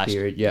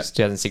 period,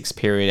 2006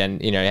 period.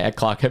 And, Ed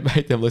Clark had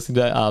made them listen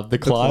to The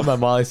Climb by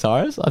Miley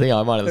Cyrus. I think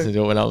I might have listened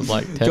to it when I was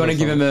like 10. Do you want to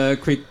give him a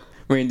quick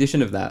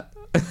rendition of that?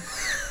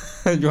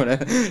 Do you want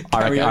to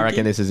I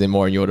reckon this is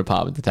more in your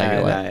department to take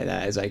it away. No,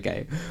 it's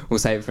okay. We'll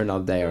save it for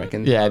another day, I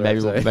reckon. Yeah, maybe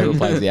we'll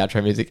play the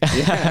outro music.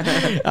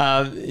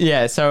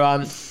 So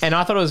and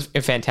I thought it was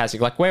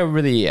fantastic. Like, we're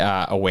really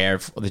aware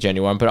of the journey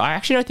one, but I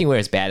actually don't think we're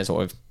as bad as what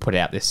we've put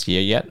out this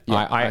year yet.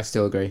 Yeah, I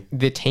still agree.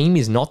 The team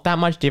is not that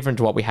much different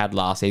to what we had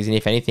last season.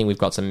 If anything, we've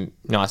got some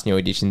nice new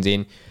additions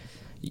in.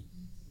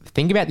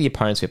 Think about the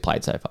opponents we've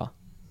played so far.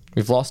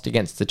 We've lost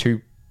against the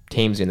 2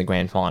 teams in the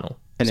grand final.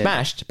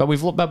 Smashed, but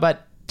we've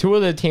but 2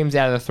 of the teams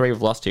out of the 3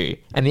 we've lost to,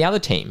 and the other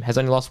team has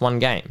only lost 1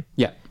 game.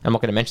 Yeah. I'm not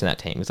going to mention that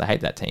team because I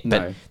hate that team. No.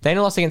 But they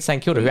only lost against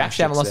St Kilda, who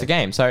actually haven't lost a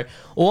game. So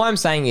all I'm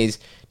saying is,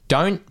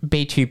 don't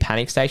be too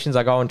panic stations.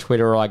 I go on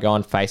Twitter or I go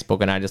on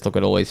Facebook and I just look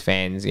at all these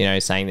fans,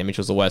 saying that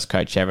Mitchell's the worst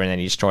coach ever and then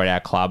he destroyed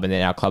our club and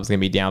then our club's going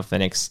to be down for the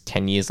next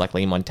 10 years like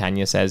Lee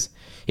Montagna says,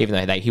 even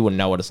though he wouldn't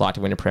know what it's like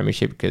to win a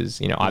premiership because,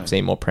 I've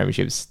seen more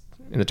premierships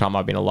in the time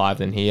I've been alive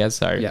than he has.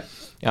 So,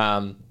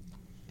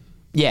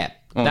 yeah.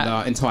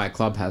 The entire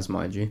club has,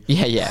 mind you.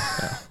 Yeah.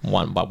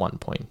 1 by 1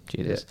 point.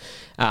 Jesus.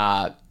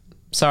 Yeah.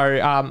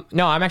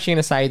 No, I'm actually going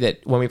to say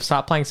that when we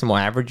start playing some more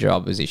average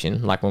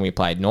opposition, like when we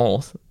played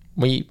North,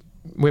 we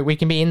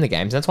can be in the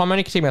games. That's why I'm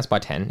only tipping us by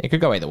 10. It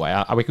could go either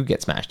way. We could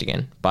get smashed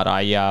again, but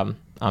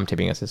I'm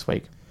tipping us this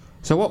week.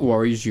 So what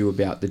worries you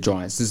about the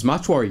Giants? There's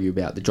much worry you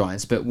about the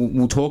Giants, but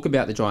we'll talk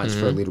about the Giants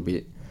for a little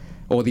bit.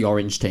 Or the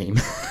orange team.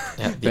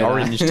 Yeah, the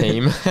orange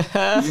team.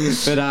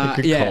 But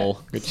good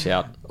call. Good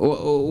shout.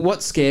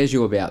 What scares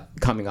you about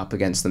coming up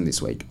against them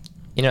this week?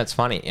 It's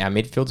funny. Our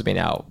midfield's been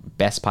our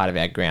best part of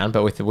our ground,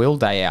 but with the Will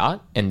Day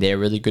out and their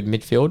really good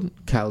midfield.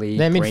 Kelly,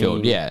 their Green,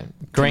 midfield, yeah.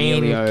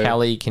 Green, Canelio.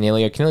 Kelly,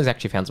 Canelio. Canelio's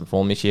actually found some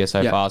form this year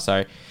so far.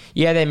 So,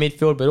 yeah, their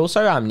midfield, but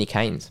also Nick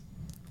Haynes.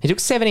 He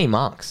took 17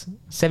 marks.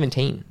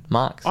 17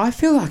 marks. I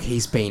feel like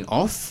he's been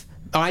off.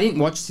 I didn't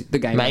watch the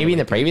game. Maybe in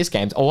the previous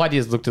games. All I did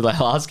is looked at the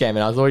last game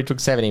and I thought he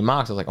took 17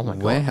 marks. I was like, oh my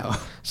God. Wow.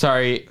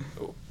 So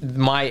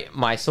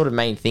my sort of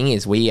main thing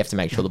is we have to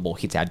make sure the ball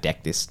hits our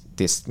deck this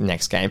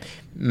next game.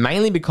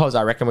 Mainly because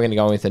I reckon we're going to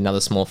go with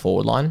another small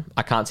forward line.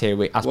 I can't see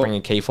us bringing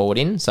a key forward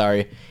in.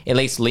 So at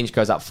least Lynch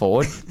goes up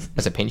forward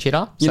as a pinch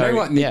hitter. You know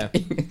what, Nick?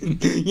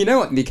 You know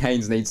what Nick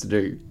Haynes needs to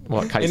do?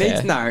 What, cut his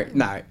hair?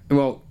 No.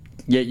 Well,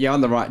 yeah, you're on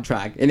the right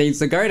track. It needs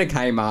to go to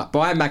Kmart,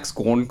 buy a Max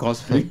Gorn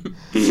costume,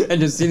 and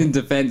just sit in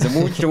defence, and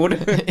we'll short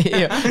him.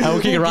 Yeah, and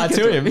we'll kick it right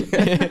to him.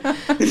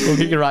 We'll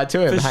kick it right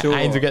to him. For sure.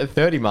 Haynes will get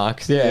 30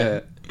 marks.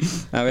 Yeah.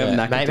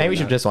 Maybe we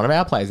should just one of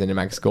our players in a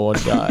Max Gorn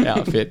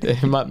outfit.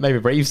 Maybe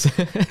Reeves.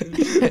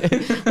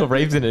 Well,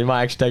 Reeves in it. He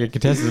might actually take a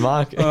contested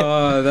mark.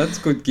 Oh, that's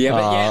good gear.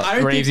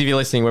 But Reeves, if you're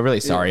listening, we're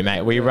really sorry,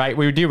 mate. We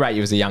do rate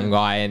you as a young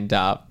guy, and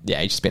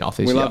he's just been off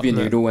this year. We love you,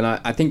 Noodle, and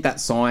I think that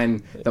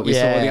sign that we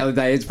saw the other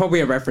day, it's probably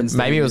a reference.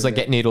 Maybe it was like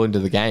get Noodle into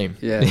the game.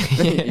 Yeah,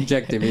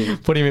 inject him in.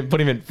 Put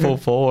him in full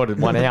forward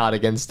and 1 out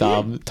against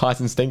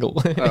Tyson Stengel.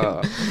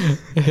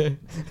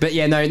 But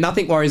yeah, no,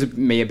 nothing worries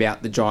me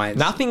about the Giants.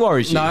 Nothing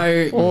worries you?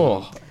 No.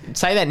 Oh,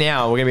 say that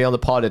now. We're going to be on the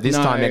pod at this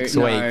time next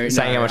week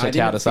saying how much they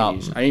towed us up.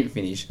 I didn't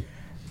finish.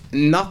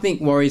 Nothing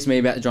worries me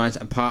about the Giants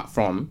apart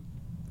from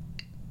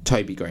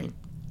Toby Green.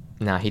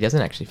 No, he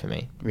doesn't actually for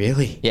me.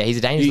 Really? Yeah, he's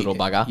a dangerous little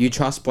bugger. You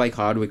trust Blake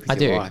Hardwick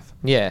with your life?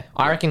 Yeah.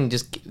 I reckon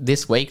just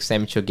this week,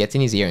 Sam Mitchell gets in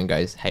his ear and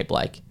goes, hey,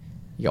 Blake,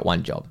 you got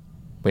one job.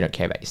 We don't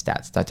care about your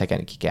stats. Don't take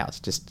any kick-outs.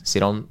 Just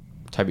sit on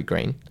Toby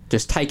Green.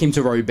 Just take him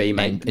to row B,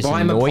 mate. And just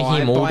annoy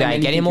him all day.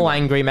 Get him all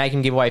angry. Make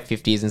him give away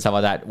 50s and stuff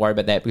like that. Worry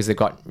about that because they've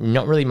got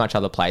not really much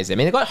other players there. I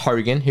mean, they've got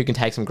Hogan who can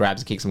take some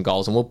grabs and kick some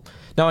goals. And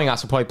knowing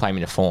us, we'll probably play him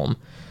into form.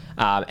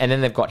 And then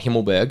they've got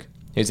Himmelberg,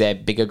 who's their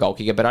bigger goal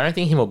kicker. But I don't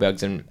think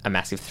Himmelberg's a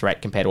massive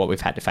threat compared to what we've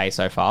had to face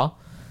so far.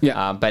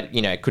 Yeah. But,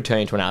 it could turn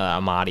into another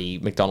Amadi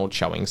McDonald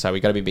showing. So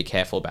we've got to be a bit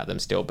careful about them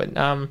still. But,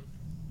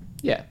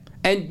 yeah.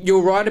 And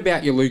you're right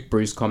about your Luke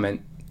Bruce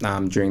comment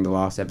during the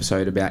last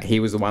episode about he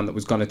was the one that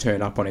was going to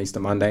turn up on Easter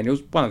Monday, and he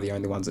was one of the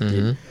only ones that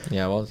did.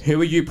 Yeah, it was. Who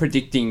are you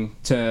predicting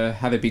to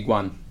have a big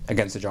one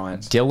against the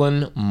Giants?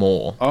 Dylan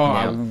Moore. Oh,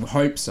 I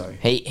hope so.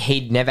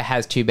 He never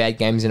has 2 bad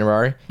games in a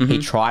row. Mm-hmm. He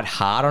tried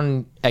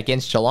hard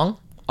against Geelong.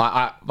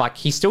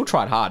 He still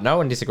tried hard. No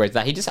one disagrees with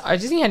that. I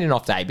just think he had an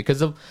off day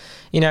because of,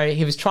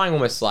 he was trying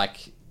almost trying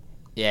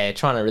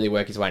to really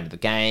work his way into the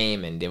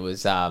game, and it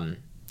was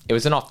it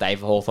was an off day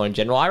for Hawthorn in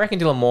general. I reckon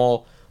Dylan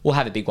Moore will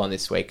have a big one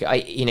this week.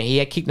 He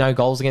had kicked no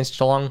goals against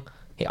Geelong.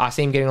 I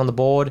see him getting on the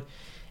board.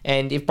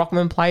 And if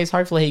Brockman plays,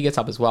 hopefully he gets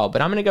up as well.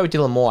 But I'm going to go with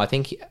Dylan Moore.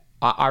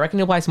 I reckon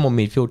he'll play some more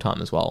midfield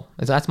time as well.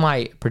 So that's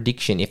my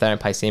prediction if they don't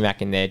play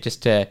C-Mac in there,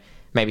 just to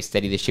maybe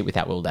steady the ship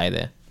without Will Day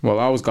there. Well,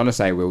 I was going to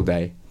say Will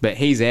Day, but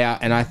he's out,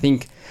 and I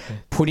think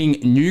putting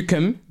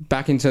Newcombe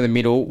back into the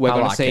middle, we're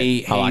going to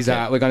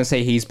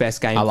see his best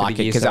game. I like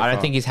it because I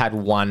don't think he's had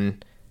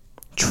one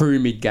true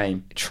mid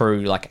game,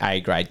 true like A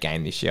grade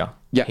game this year.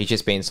 Yeah, he's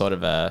just been sort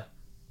of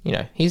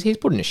he's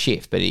put in a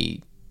shift, but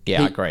I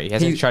agree. He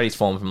hasn't showed his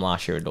form from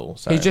last year at all.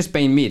 So he's just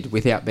been mid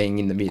without being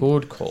in the mid.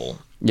 Good call.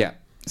 Yeah.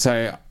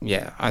 So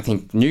yeah, I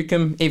think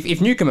Newcombe.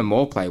 If Newcombe and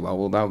Moore play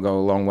well, they'll go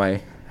a long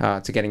way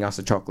to getting us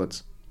the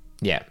chocolates.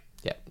 Yeah.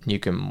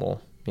 Newcombe and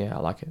Moore. Yeah, I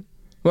like it.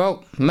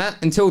 Well, Matt,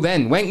 until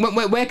then,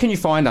 where can you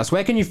find us?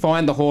 Where can you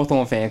find the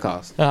Hawthorn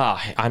Fancast?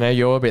 I know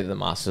you're a bit of the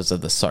masters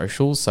of the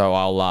socials, so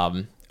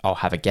I'll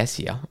have a guess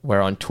here.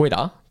 We're on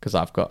Twitter because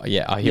I've got we've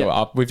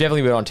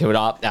definitely been on Twitter,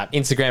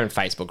 Instagram and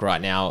Facebook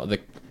right now. The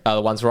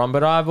other ones we're on,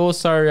 but I've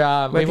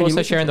also we've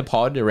also sharing the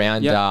pod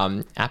around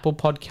Apple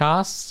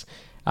Podcasts,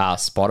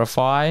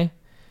 Spotify,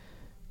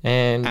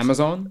 and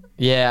Amazon.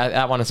 Yeah,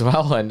 that one as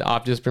well. And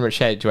I've just pretty much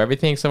shared it to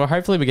everything. So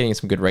hopefully we're getting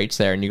some good reach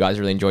there, and you guys are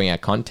really enjoying our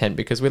content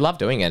because we love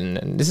doing it.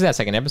 And this is our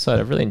second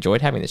episode. I've really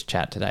enjoyed having this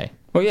chat today.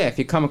 Well, yeah, if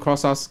you come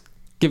across us,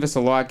 give us a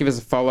like, give us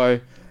a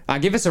follow,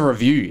 give us a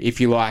review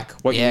if you like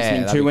what you're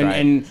listening to,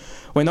 and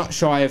we're not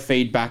shy of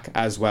feedback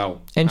as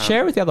well. And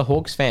share with the other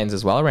Hawks fans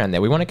as well around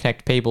there. We want to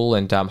connect people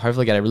and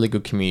hopefully get a really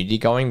good community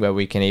going where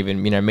we can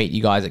even meet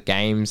you guys at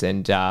games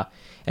and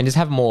just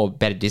have more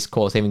better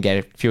discourse, even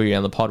get a few of you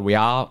on the pod. We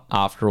are,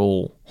 after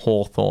all,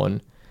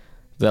 Hawthorn,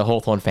 the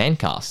Hawthorn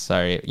Fancast.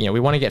 So, we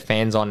want to get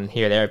fans on and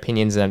hear their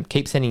opinions and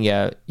keep sending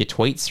your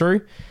tweets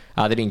through.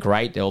 They've been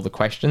great, all the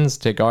questions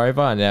to go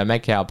over and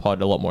make our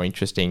pod a lot more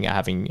interesting,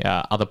 having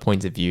other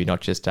points of view,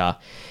 not just our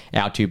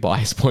two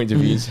biased points of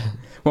views.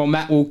 Well,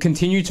 Matt, we'll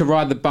continue to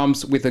ride the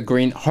bumps with a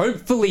grin,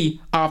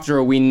 hopefully after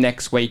a win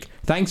next week.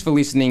 Thanks for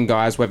listening,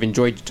 guys. We've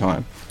enjoyed your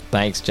time.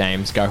 Thanks,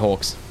 James. Go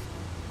Hawks.